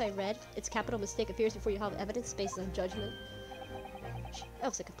 But once I read, its capital mistake appears before you have evidence based on judgment. That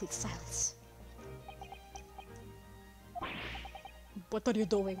was a complete silence. What are you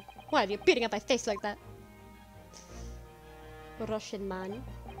doing? Why are you beating up my face like that? Russian man.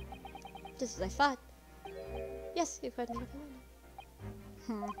 Just as I thought. Yes, you've heard me.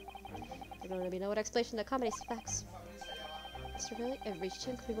 I don't really know what explanation that accommodates the facts. Mr. Really, I've reached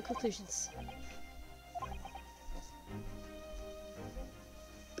incredible conclusions.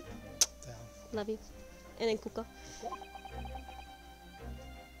 Love you. And then Kuka.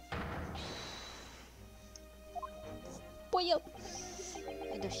 Boyo!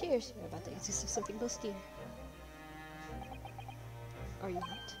 And the shears are about to exist of something most dear. Are you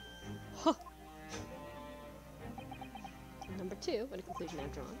not? Huh! Number 2, when a conclusion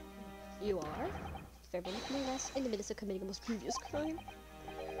I've drawn. You are, fair but no less, in the midst of committing a most grievous crime.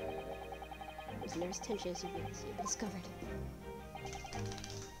 There's the nearest tension as you've been discovered.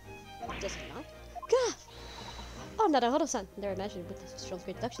 Does it not? Gah! Oh, Naruhodo-san! Never imagined with Mr. Sholmes'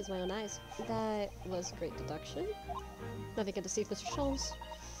 great deductions with my own eyes. That was great deduction. Nothing can deceive Mr. Sholmes.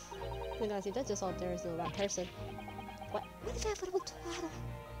 When I see that just all there is no that person. What is that little twaddle?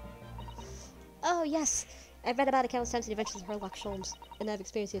 Oh, yes! I've read about it countless times in the adventures of Sherlock Sholmes, and I've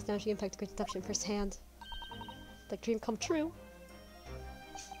experienced the astonishing impact of great deduction firsthand. Like dream come true.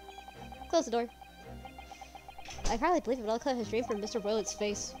 Close the door. I hardly believe it, but I'll cut his dream from Mr. Roylet's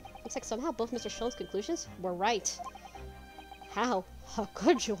face. Looks like somehow both Mr. Sholmes' conclusions were right. How? How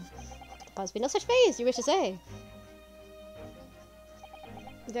could you? There possibly no such phase, you wish to say.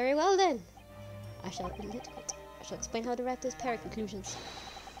 Very well then. I shall admit it. I shall explain how to arrive at those pair of conclusions.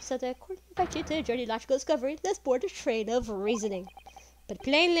 So that according to a journey logical discovery, let's board a train of reasoning. But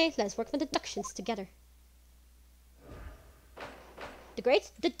plainly, let's work on deductions together. The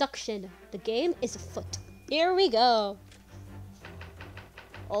great deduction. The game is afoot. Here we go.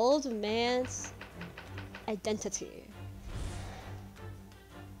 Old man's identity.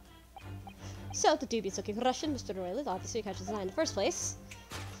 So, the dubious-looking Russian, Mr. Royland, obviously catches his eye in the first place.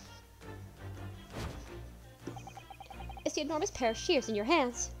 It's the enormous pair of shears in your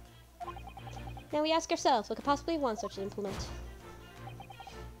hands. Now we ask ourselves, what could possibly want such an implement?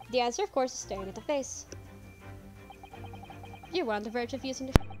 The answer, of course, is staring at the face. You were on the verge of using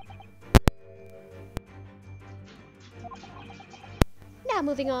the... Now,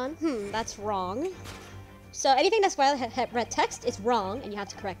 moving on. That's wrong. So, anything that's red text is wrong, and you have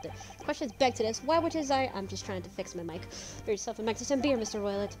to correct it. The question is begged to this. Why would you desire... I'm just trying to fix my mic. For yourself a magnificent beer, Mr.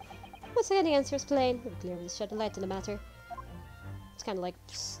 Roylet. Once again, the answer is plain. We'll clearly shed a light on the matter. It's kind of like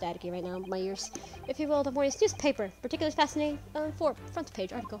staticky right now in my ears. If you will, the morning's newspaper. Particularly fascinating for front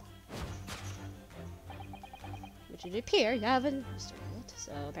page article. Which would appear you haven't, Mr. Roylet.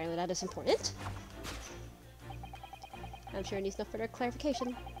 So, apparently that is important. I'm sure it needs no further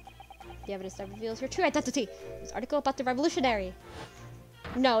clarification. The evidence that reveals your true identity. This article about the revolutionary.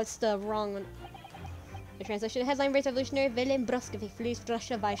 No, it's the wrong one. The translation of the headline reads Revolutionary Willem Bruskevich flees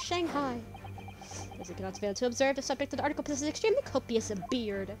Russia via Shanghai. As you cannot fail to observe, the subject of the article possesses extremely copious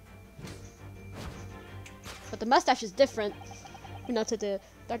beard. But the mustache is different. You know, to the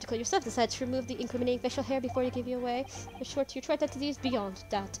article yourself decided to remove the incriminating facial hair before they give you away. The short your true identity is beyond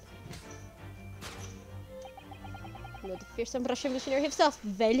that. You know, the fearsome Russian revolutionary himself,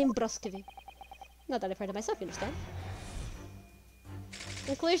 Willem Bruskevich. Not that I've heard of myself, you understand?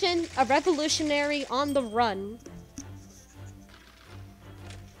 Conclusion, a revolutionary on the run.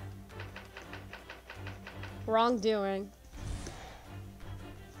 Wrongdoing.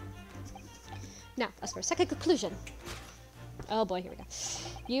 Now, as for a second conclusion. Oh boy, here we go.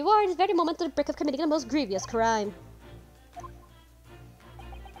 You are in this very moment on the brink of committing the most grievous crime.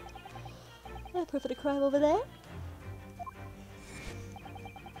 Proof of the crime over there.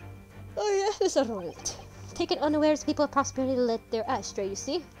 Oh yes, Mr. Roylet. Taken unawares, people of prosperity let their eyes stray, you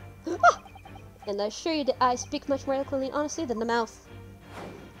see? Ah! And I assure you the eyes speak much more eloquently and honestly than the mouth.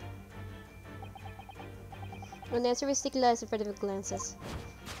 When the answer is sticky lies in front of your glances.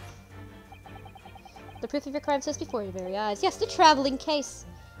 The proof of your crime says before your very eyes. Yes, the traveling case!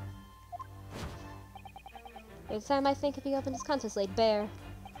 Every time I think of you open its contents laid bare.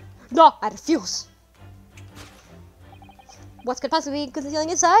 No, I refuse! What could possibly be concealing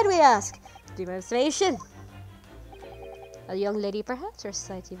inside, we ask? Do your observation. A young lady, perhaps, or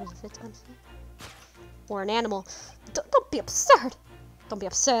society even if it's unfair. Or an animal. Don't be absurd! Don't be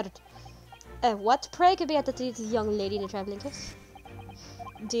absurd. What, pray, could be at the young lady in the traveling case?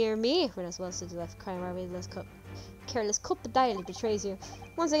 Dear me, when as well as left crime our way less careless cope dialect betrays you.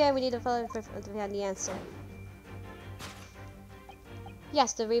 Once again, we need to follow to find the answer.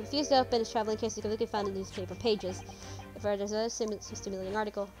 Yes, the refuse to open his traveling case can be found in newspaper pages. If there's a stimulating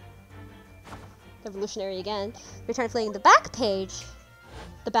article. Revolutionary again. Return playing the back page.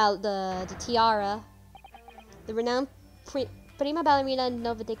 The tiara. The renowned prima ballerina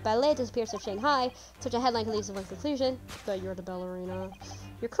Novodik Ballet disappears from Shanghai. Such a headline can lead to one conclusion. But you're the ballerina.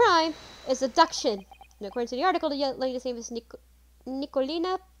 Your crime is abduction. And according to the article, the young lady's name is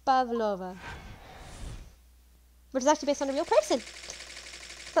Nikolina Pavlova. Which is actually based on a real person.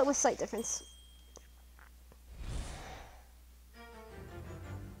 But with slight difference.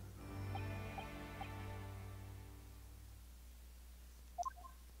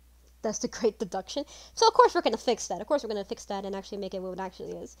 That's the great deduction. So of course we're gonna fix that. Of course we're gonna fix that and actually make it what it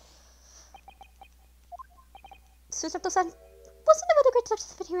actually is. Wasn't about the great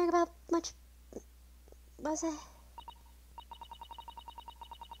deductions I've been hearing about much? Was it?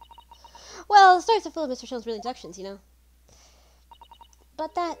 Well, the stories are full of Mr. Sholmes' brilliant deductions, you know.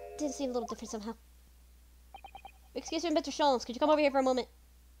 But that did seem a little different somehow. Excuse me, Mr. Sholmes, could you come over here for a moment?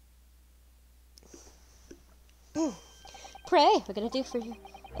 Pray, we're gonna do for you.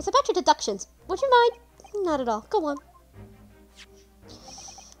 It's about your deductions. Would you mind? Not at all. Go on.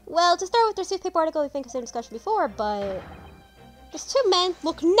 Well, to start with, there's a newspaper article we've been considering discussion before, but these two men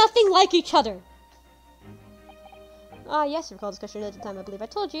look nothing like each other. Ah, yes, I recall discussion at the time. I believe I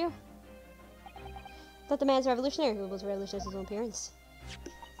told you that the man's a revolutionary who was revolutionized his own appearance.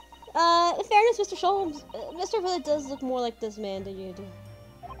 In fairness, Mr. Sholmes, Mr. Willett does look more like this man than you do.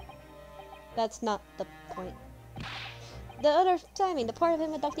 That's not the point. The other timing, the part of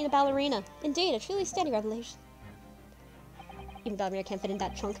him abducting a ballerina. Indeed, a truly standing revelation. Even ballerina can't fit in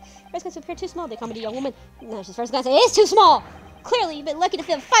that trunk. First glance appear too small, they accommodate a young woman. No, just first glance, it is too small! Clearly, you've been lucky to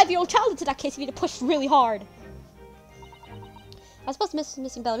fit a 5-year-old child into that case if you had to push really hard. I suppose the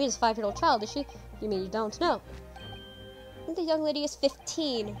missing ballerina's a 5-year-old child, is she? You mean you don't know? The young lady is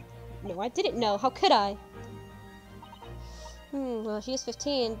 15. No, I didn't know. How could I? Well, she is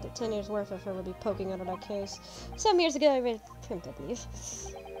 15. The 10 years worth of her would be poking out of that case. Some years ago, I read print, I believe.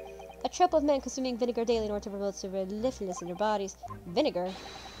 A trope of men consuming vinegar daily in order to promote liveliness in their bodies. Vinegar?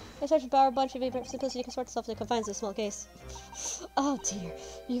 I such a power bunch of simplicity can sort itself to confines to a small case. Oh dear.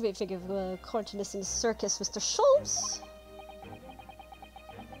 You may think of corniness in the circus, Mr. Schultz.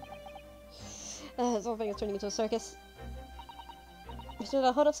 Something is turning into a circus.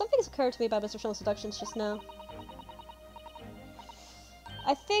 Hold up. Something's occurred to me about Mr. Schultz's deductions just now.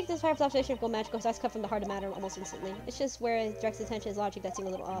 I think this type of observation of gold magic goes cut from the heart of matter almost instantly. It's just where it directs attention is logic that seems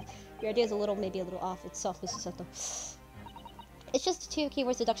a little off. Your idea is maybe a little off itself, Mr. Seto. It's just the two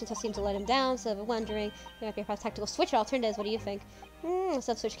keywords deductions have seemed to let him down, so I'm wondering, there might be a tactical switch or alternatives. What do you think?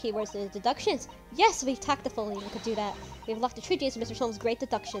 Some switch keywords to deductions. Yes, we've tactfully we could do that. We've locked the true genius of Mr. Sholmes' great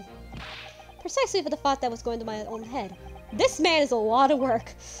deduction. Precisely for the thought that was going to my own head. This man is a lot of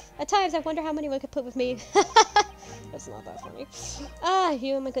work. At times, I wonder how many one could put with me. That's not that funny. Ah,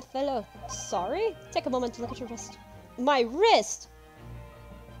 you, my good fellow. Sorry? Take a moment to look at your wrist. My wrist?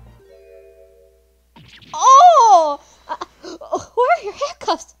 Oh! Where are your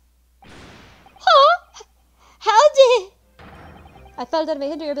handcuffs? Huh? How did... I felt that it may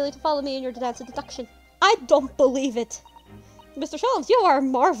hinder your ability to follow me in your dance of deduction. I don't believe it. Mr. Sholmes, you are a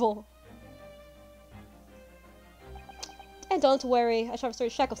marvel. And don't worry, I shall restore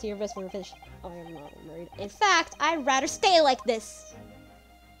your shackles to your wrist when we're finished. I am not worried. In fact, I'd rather stay like this.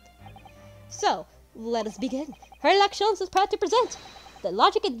 So, let us begin. Herlock Sholmes is proud to present the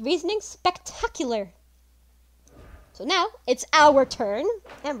Logic and Reasoning Spectacular. So now, it's our turn,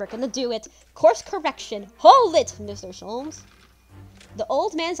 and we're gonna do it. Course correction. Hold it, Mr. Sholmes. The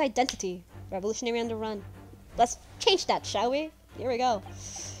old man's identity. Revolutionary on the run. Let's change that, shall we? Here we go.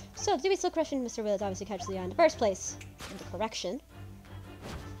 So, the still correction, Mr. Willis obviously catches the eye in the first place. And the correction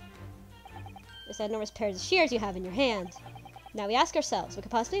is that enormous pairs of shears you have in your hand. Now we ask ourselves, what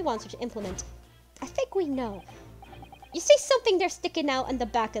could possibly want such to implement? I think we know. You see something there sticking out on the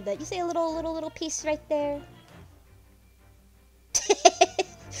back of it. You see a little piece right there?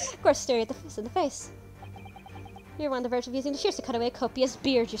 Of course, staring at the fist in the face. You're on the verge of using the shears to cut away a copious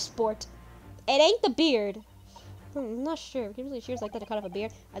beard, you sport. It ain't the beard. I'm not sure. We can really shears like that to cut off a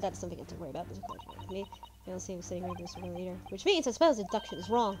beard. I thought it's something to worry about. Me. I don't see him sitting right next to the leader. Which means I suppose the deduction is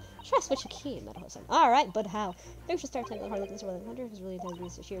wrong. Try to switch a key in that whole time. Alright, but how? Maybe we should start taking a hard look at this world. I wonder if it's really done to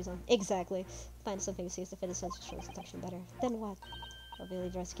use the shears on. Exactly. Find something to see to fit his sense of shows deduction better. Then what? I'll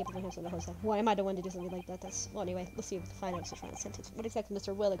really try to keep it from him the whole time. Why am I the one to do something like that? That's well anyway, let's see if we can find out such a sentence. What exactly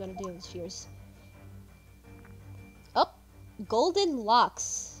Mr. Will are gonna do with shears? Oh, golden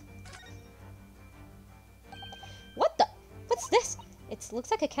locks. What the? What's this? It looks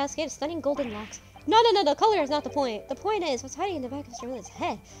like a cascade of stunning golden locks. No, the color is not the point. The point is, what's hiding in the back of Mr. Willis'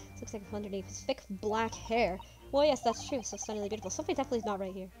 head? It looks like underneath his thick black hair. Well, yes, that's true. So stunningly beautiful. Something definitely is not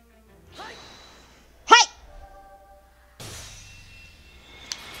right here. Hi!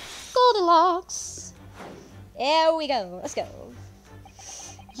 Goldilocks! There we go. Let's go.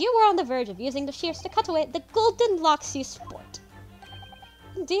 You were on the verge of using the shears to cut away the golden locks you sport.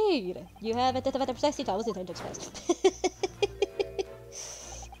 Indeed. You have identified the precise detail I was intended to express.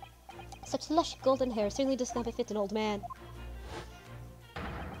 Such lush golden hair certainly does not befit an old man.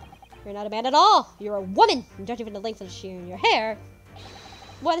 You're not a man at all. You're a woman. Judging from the length of the shear in your hair.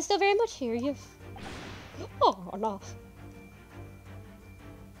 What is still very much here? You've... Oh, no.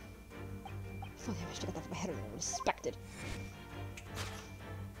 If only I managed to get that from my head and I respected.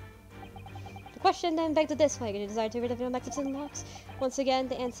 The question then begs this way. Do you desire to rid of your Mexican locks? Once again,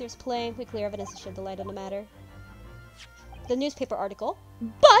 the answer is plain. We clear evidence to shed the light on the matter. The newspaper article,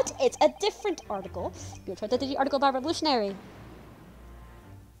 but it's a different article. You tried to do the article about revolutionary.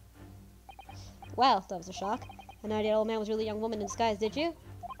 Well, that was a shock. I know the old man was really a young woman in disguise, did you?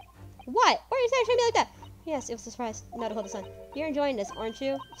 What? Why are you saying me like that? Yes, it was a surprise. Now to hold this on. You're enjoying this, aren't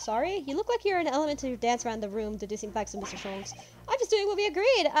you? Sorry? You look like you're an element to dance around the room, deducing facts of Mr. Sholmes. I'm just doing what we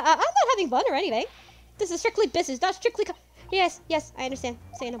agreed. I'm not having fun or anything. This is strictly business, not strictly Yes, I understand.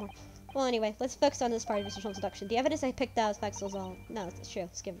 Say no more. Well, anyway, let's focus on this part of Mr. Sholmes' deduction. The evidence I picked out is facts all... No, it's true.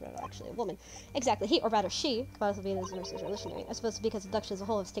 Let's give it actually a woman. Exactly. He, or rather she, could possibly be this versus revolutionary. I suppose because deduction as a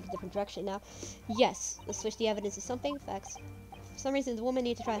whole has taken a different direction now. Yes, let's switch the evidence to something. Facts. For some reason, the woman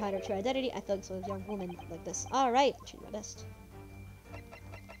needs to try to hide her true identity. I feel like it's a young woman like this. Alright, I'm trying my best.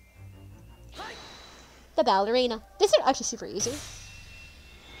 The ballerina. This is actually super easy.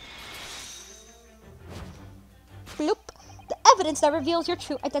 Bloop. The evidence that reveals your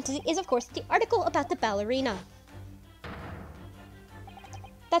true identity is, of course, the article about the ballerina.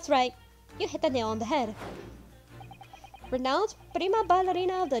 That's right. You hit the nail on the head. Renowned prima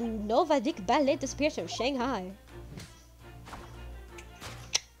ballerina of the Novadik Ballet disappears from Shanghai.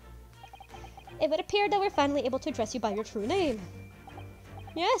 It would appear that we're finally able to address you by your true name.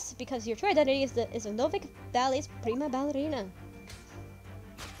 Yes, because your true identity is a Novik Ballet's prima ballerina.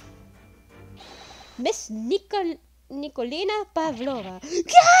 Miss Nikolina Pavlova.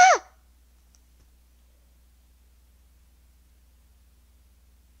 Gah!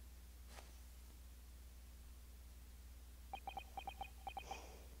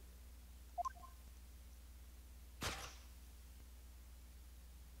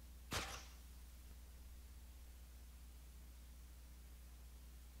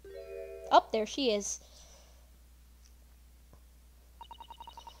 Oh, there she is.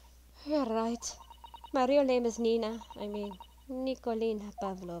 You're right. My real name is Nina. I mean, Nikolina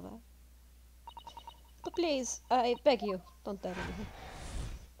Pavlova. But please, I beg you, don't tell anyone.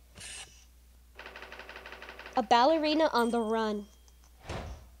 A ballerina on the run.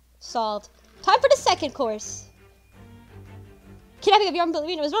 Solved. Time for the second course. Kidnapping of young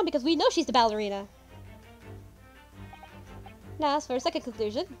ballerina was wrong because we know she's the ballerina. Now, as for a second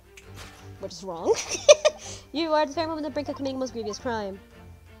conclusion, which is wrong, you are determined on the brink of committing a most grievous crime.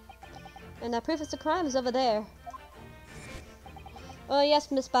 And that proof is the crime is over there. Oh yes,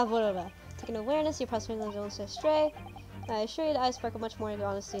 Miss Pavlova. Taking awareness, your prospect don't stray astray. I assure you that I sparkle much more of your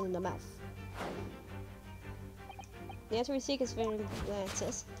honesty than the mouth. The answer we seek is very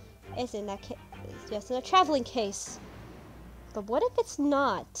glances. It's in that case. Yes, in a traveling case. But what if it's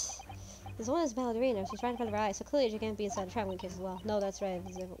not? This one is ballerina. She's right in front of her eyes, so clearly she can't be inside a traveling case as well. No, that's right.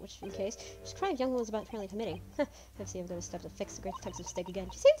 Which in case, she's crying young woman's about apparently committing. Let's see if I'm going to step to fix the great detective stick again.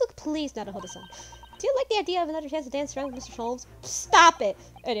 She seems to look pleased now to hold us on. Do you like the idea of another chance to dance around with Mr. Holmes? Stop it!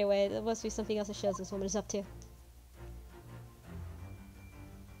 Anyway, there must be something else that shows this woman is up to.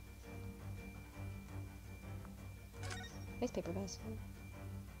 Newspaper guys.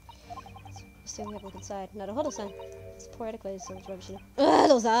 Still we have a look inside. Now to hold us on. It's poetic, but it's so much rubbish now. Ugh,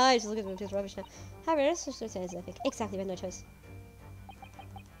 those eyes! Look at them, it's rubbish now. However, this is just as epic. Exactly, we have no choice.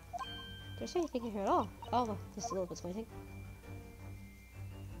 There's anything here at all. Oh, well, just a little bit waiting.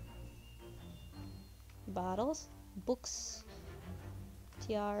 Bottles, books,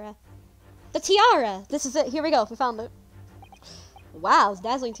 tiara. The tiara! This is it. Here we go. We found it. Wow, it's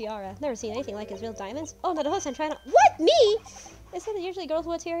dazzling tiara. Never seen anything like it. It's real diamonds. Oh, no, the host I'm trying to. What? Me? Is that usually girls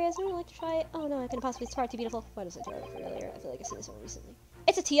wear tiaras? I would like to try it. Oh no, I couldn't possibly. It's far too beautiful. What is a tiara for earlier? I feel like I've seen this one recently.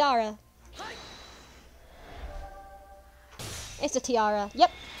 It's a tiara. It's a tiara.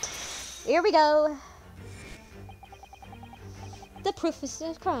 Yep. Here we go. The proof is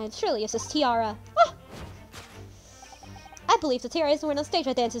a crime. Surely it's this tiara. Ah! I believe the tiara is worn on stage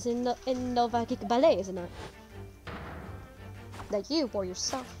at dances in Novak Ballet, isn't it? That you wore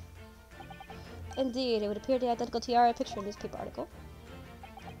yourself. Indeed, it would appear the identical tiara picture in this newspaper article.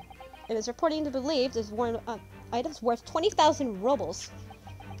 It is reporting to believe there's worn items worth 20,000 rubles.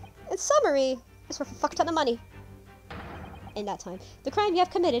 In summary, it's worth a fuck ton of money. In that time, the crime you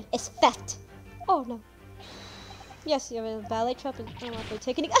have committed is theft. Oh no. Yes, you have a ballet troupe and unlawfully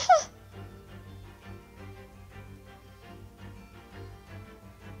taking it. Ah!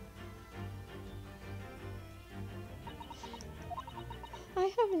 I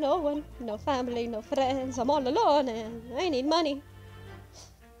have no one, no family, no friends. I'm all alone and I need money.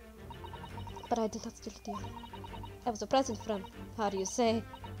 But I did not steal the tiara. I was a present from, how do you say,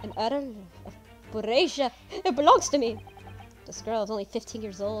 an Earl of Borasia. It belongs to me. This girl is only 15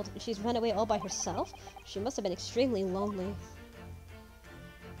 years old and she's run away all by herself. She must have been extremely lonely.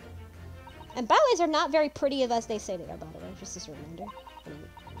 And ballets are not very pretty as they say they are, by the way. Just as a reminder.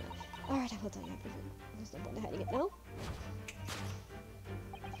 Alright, I will tell you everything. There's no point in hiding it now.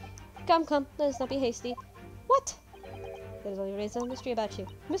 Come, come, let us not be hasty. What? There's only a mystery about you.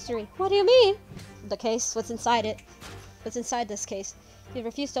 Mystery? What do you mean? The case, what's inside it? What's inside this case? You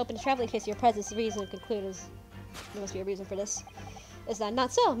refused to open the traveling case of your presence. The reason to conclude is there must be a reason for this. Is that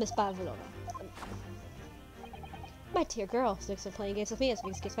not so, Miss Pavlova? My dear girl, since you're playing games with me,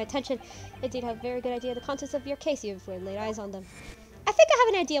 this gets my attention. Indeed, I have a very good idea of the contents of your case. You've laid eyes on them. I think I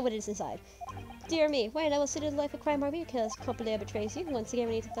have an idea what is inside. Dear me, when I will sit in life of crime or because Coppola betrays you. Once again,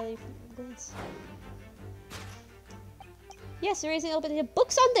 we need to tell you glance. Yes, there is an opening of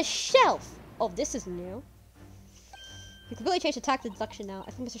books on the shelf. Oh, this is new. You completely changed the tact of deduction now.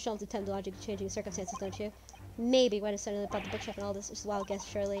 I think Mr. Shelton's intended logic changing the circumstances, don't you? Maybe when it's suddenly about the bookshelf and all this, it's a wild guess,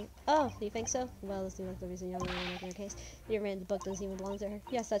 surely. Oh, do you think so? Well, this seems like the reason you're only in her case. The random book doesn't even belong to her.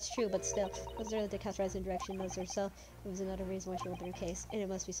 Yes, that's true, but still, those are the categorize in direction knows herself. It was another reason why she opened her case, and it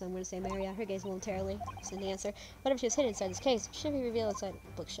must be somewhere in the same area. Her gaze momentarily. That's the answer. Whatever she was hidden inside this case should be revealed inside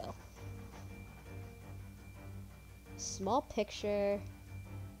the bookshelf. Small picture.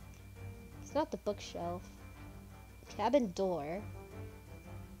 It's not the bookshelf. Cabin door.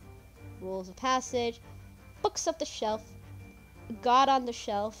 Rules of passage. Books up the shelf. God on the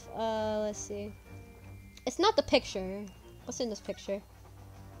shelf. Let's see. It's not the picture. What's in this picture?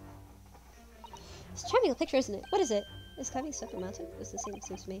 It's a charming picture, isn't it? What is it? Is climbing stuff a mountain? It's the same,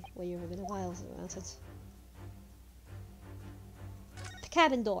 seems to me. Well, you've been a while since the mountains. The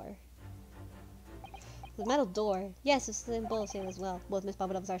cabin door. The metal door. Yes, it's the symbol same as well. Both Miss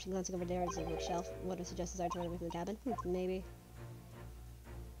Bubble was actually glancing over there at the bookshelf. What would suggest is I turn away from the cabin? Maybe.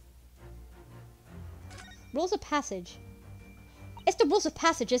 Rules of passage. It's the rules of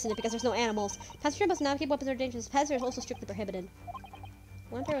passage, isn't it? Because there's no animals. Passenger must not keep weapons or dangerous. Passenger is also strictly prohibited.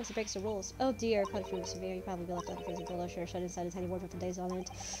 Wonder if it breaks the rules. Oh dear, punishment was severe. You probably be left out of prison until sure shut inside a tiny ward for days on end.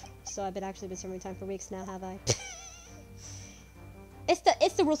 So I've been serving time for weeks now, have I?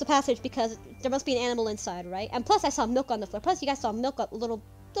 It's the rules of passage because there must be an animal inside, right? And plus I saw milk on the floor. Plus you guys saw milk, a little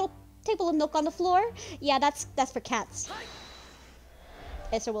table of milk on the floor. Yeah, that's for cats.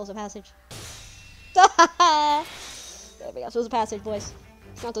 It's the rules of passage. There we go. Rules of passage, boys.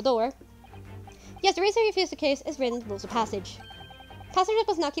 It's not the door. Yes, the reason I refuse the case is written in the rules of passage. Passengers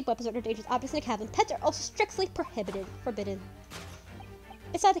must not keep weapons or dangerous objects in the cabin. Pets are also strictly prohibited. Forbidden.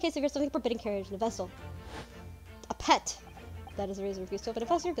 It's not the case if you're something forbidden carriage in a vessel. A pet. That is the reason I refuse to open a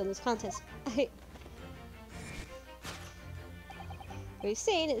passenger building's contest. We've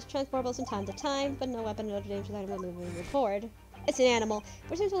seen it is transportable from time to time, but no weapon or other dangerous item will move forward. It's an animal.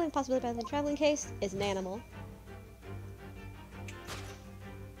 Which seems to be impossible about the traveling case is an animal.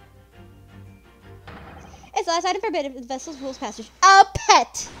 It's the last item forbidden in the vessel's rules passage. A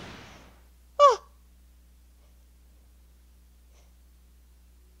pet! Oh.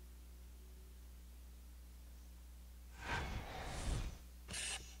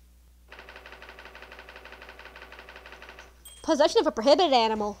 Possession of a prohibited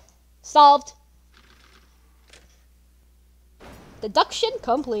animal. Solved. Deduction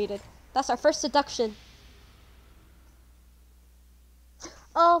completed. That's our first deduction.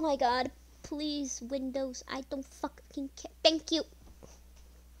 Oh my god. Please, Windows, I don't fucking care. Thank you.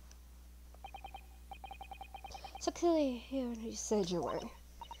 So clearly, here you said you were.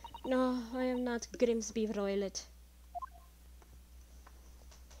 No, I am not Grimsby Roilet.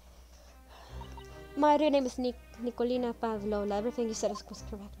 My real name is Nikolina Pavlova. Everything you said was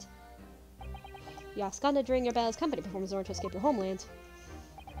correct. You absconded during your ballet's company performance in order to escape your homeland.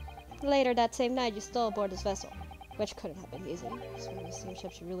 Later that same night, you stole aboard this vessel. Which couldn't have been easy. So the same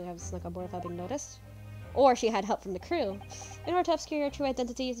ship should really have snuck aboard without being noticed. Or she had help from the crew. In order to obscure your true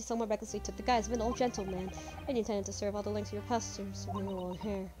identity, you somewhat recklessly took the guise of an old gentleman, and you intended to serve all the links of your passengers with your long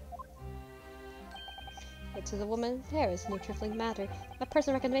hair. But to the woman, hair is no trifling matter. My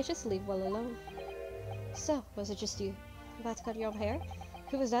personal recommendation is to leave well alone. So, was it just you about to cut your own hair?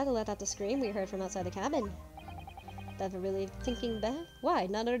 Who was that who let out the scream we heard from outside the cabin? Never really thinking back. Why?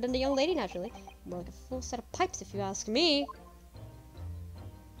 None other than the young lady, naturally. More like a full set of pipes, if you ask me.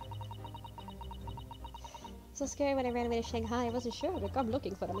 So scary when I ran away to Shanghai. I wasn't sure they'd come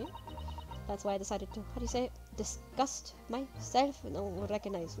looking for me. That's why I decided to, how do you say it? Disgust myself. No one would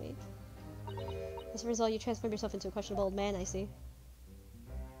recognize me. As a result, you transformed yourself into a questionable old man, I see.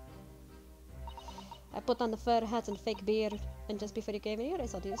 I put on the fur hat and fake beard, and just before you gave me here, I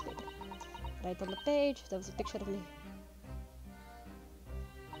saw the newspaper. Right on the page, there was a picture of me.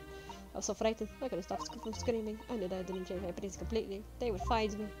 I was so frightened, I couldn't stop from screaming. I knew that I didn't change my appearance completely. They would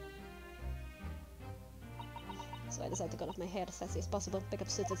find me. So I decided to cut off my hair as fast as possible, pick up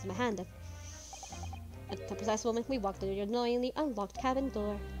scissors in my hand, and at the precise moment, we walked through the annoyingly unlocked cabin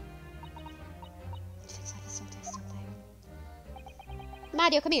door. Things happen sometimes.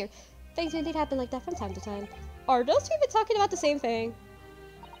 Mario, come here! Things indeed happen like that from time to time. Are those two even talking about the same thing?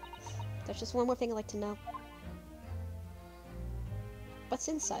 There's just one more thing I'd like to know. What's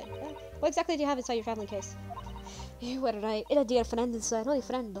inside? What exactly do you have inside your traveling case? You were right. It a dear friend inside. Only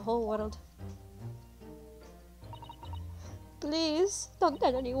friend in the whole world. Please, don't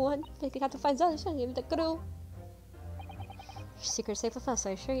tell anyone. They could have to find out any of the crew. Your secret's safe with us,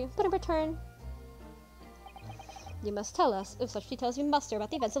 I assure you. But in return, you must tell us if such details you muster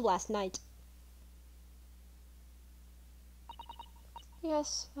about the events of last night.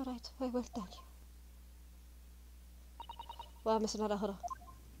 Yes, alright, I will tell you. Well, Mr. Naruhodo.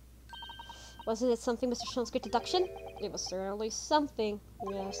 Wasn't it something, Mr. Shon's great deduction? It was certainly something,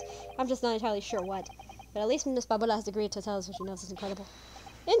 yes. I'm just not entirely sure what. But at least Miss Babula has agreed to tell us what she knows is incredible.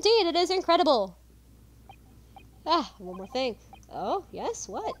 Indeed, it is incredible! Ah, one more thing. Oh, yes,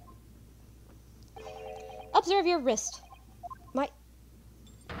 what? Observe your wrist. My...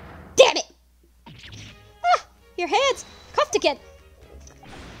 Damn it! Ah! Your hands! Cuffed again!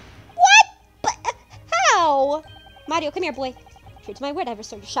 What? But how? Mario, come here, boy. True to my word, I've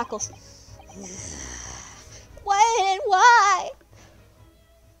restored your shackles. When and why?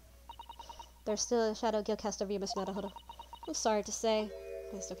 There's still a shadow guild cast over you, Miss Matahodo. I'm sorry to say.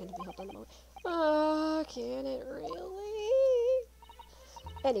 I still can't be helped on the moment. Can it really?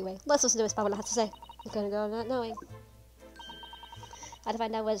 Anyway, let's listen to what Pablo has to say. I'm gonna go not knowing. I had to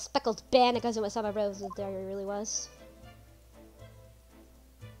find out what Speckled band because it was on my rose if there really was.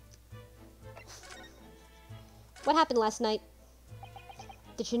 What happened last night?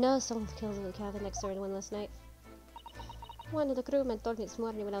 Did you know someone killed in the cabin next door to one last night? One of the crewmen told me this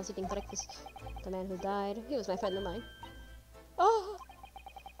morning when I was eating breakfast. The man who died, he was my friend of mine. Oh!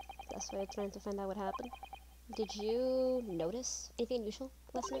 That's why I'm trying to find out what happened. Did you notice anything unusual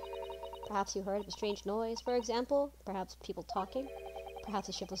last night? Perhaps you heard a strange noise, for example? Perhaps people talking? Perhaps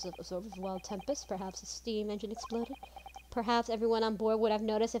the ship was absorbed with a wild tempest? Perhaps the steam engine exploded? Perhaps everyone on board would have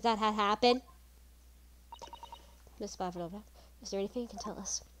noticed if that had happened? Miss Pavlova, is there anything you can tell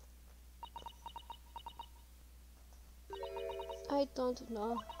us? I don't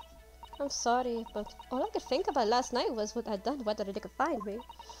know. I'm sorry, but all I could think about last night was what I'd done, whether they could find me.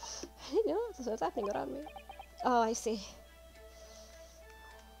 I didn't know what was happening around me. Oh, I see.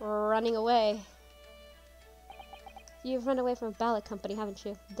 Running away. You've run away from a ballet company, haven't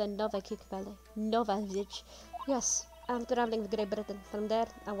you? The Novakik Ballet. Novavich. Yes, I'm traveling to Great Britain. From there,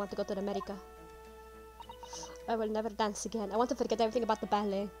 I want to go to America. I will never dance again. I want to forget everything about the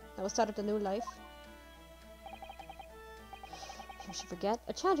ballet. I will start a new life. You should forget.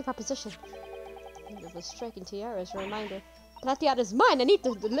 A challenging proposition. With a striking tiara as a reminder. But that tiara is mine. I need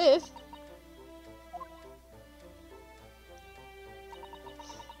to live.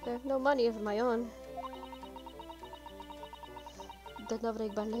 I have no money of my own. The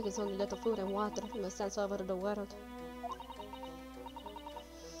Novrik Ballet is only little food and water. I must dance all over the world.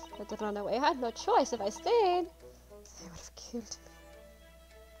 I had to run away. I had no choice. If I stayed, they would have killed me.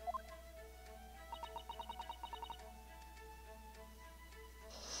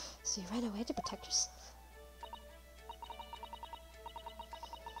 So you ran away to protect yourself?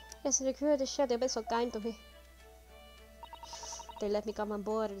 Yes, the crew of the ship, they've been so kind to me. They let me come on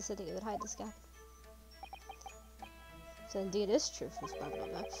board and said they would hide this gap. So indeed it is true, Miss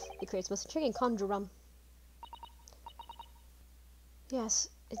Pavlova. It creates most intriguing conjurum. Yes,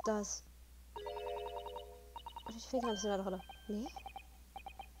 it does. What did you think of Miss Pavlova? Me?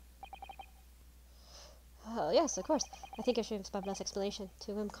 Oh, yes, of course. I think I should have Miss explanation.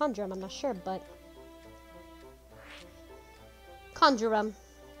 To him, conjurum, I'm not sure, but... Conjurum.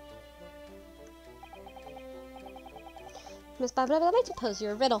 Miss Pavlova, let me pose you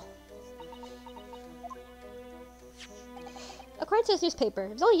a riddle. According to this newspaper,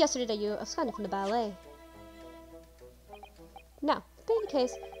 it was only yesterday that you absconded from the ballet. Now, being the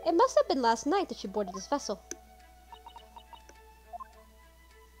case, it must have been last night that you boarded this vessel.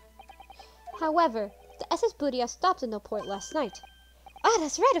 However, the SS Booty stopped in no port last night. Ah,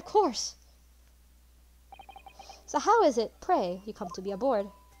 that's right, of course. So how is it, pray, you come to be aboard?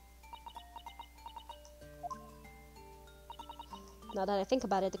 Now that I think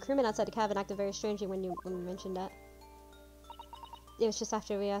about it, the crewman outside the cabin acted very strangely when you mentioned that. It was just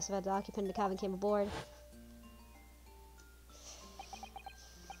after we asked about the occupant of the cabin came aboard.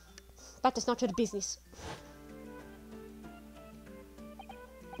 But that's not your business.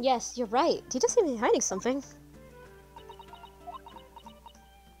 Yes, you're right. He doesn't seem to be hiding something.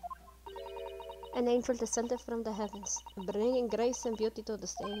 An angel descended from the heavens, bringing grace and beauty to the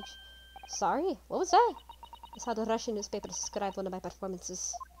stage. Sorry, what was that? That's how the Russian newspapers describe one of my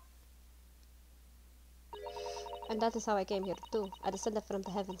performances. And that is how I came here too. I descended from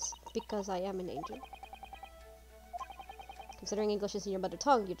the heavens, because I am an angel. Considering English is in your mother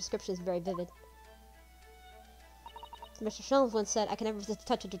tongue, your description is very vivid. Mr. Sholmes once said, I can never resist the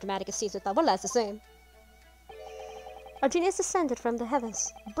touch of the dramatic scenes without one last the same. Our genius descended from the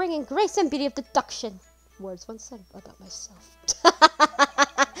heavens, bringing grace and beauty of deduction. Words once said about myself.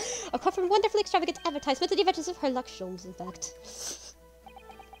 Apart from wonderfully extravagant advertisement, the adventures of Herlock Sholmes, in fact.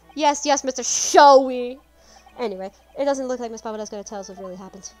 Yes, yes, Mr. Showy. Anyway, it doesn't look like Miss Pavlova's going to tell us what really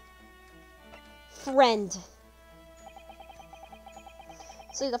happened. Friend.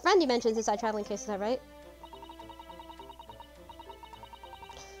 So the friend you mentioned is inside traveling case, is that right?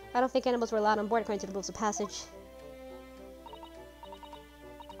 I don't think animals were allowed on board according to the rules of passage.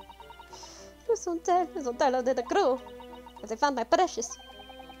 Please don't tell the crew. If they found my precious,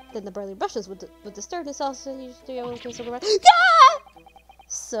 then the burly Russians would disturb themselves and use the old case of the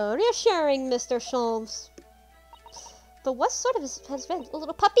So reassuring, Mr. Sholmes. But what sort of his friend? A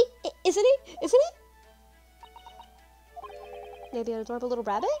little puppy? Isn't he? Isn't it? Maybe an adorable little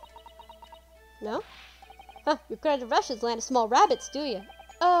rabbit? No? Huh, your credit Russians land of small rabbits, do you?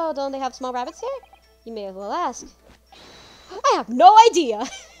 Oh, don't they have small rabbits here? You may as well ask. I have no idea!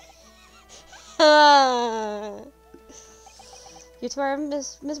 You two are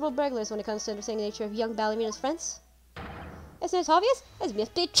miserable burglars when it comes to understanding the nature of young ballerina's friends. Isn't it obvious? It's me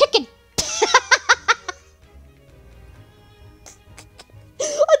a chicken!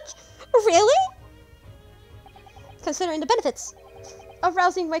 Really? Considering the benefits. A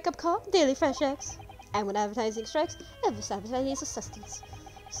rousing wake-up call, daily fresh eggs. And when advertising strikes, advertising needs a sustenance.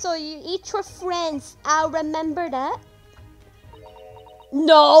 So you eat your friends. I'll remember that.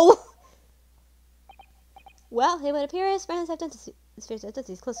 No! Well, it would appear his friends'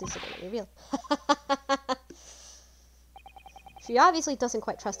 identities closely revealed. She obviously doesn't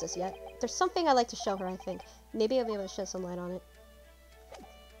quite trust us yet. There's something I'd like to show her, I think. Maybe I'll be able to shed some light on it.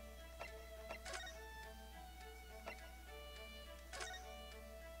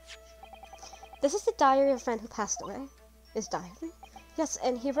 This is the diary of a friend who passed away. His diary? Yes,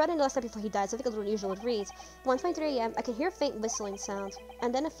 and he wrote in last night before he died, so I think a little unusual. It reads, 1:23 a.m. I can hear a faint whistling sound.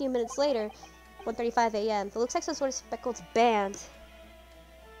 And then a few minutes later, 1:35 a.m. It looks like some sort of Speckled band.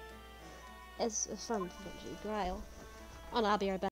 It's from Grile. Oh no, I'll be right back.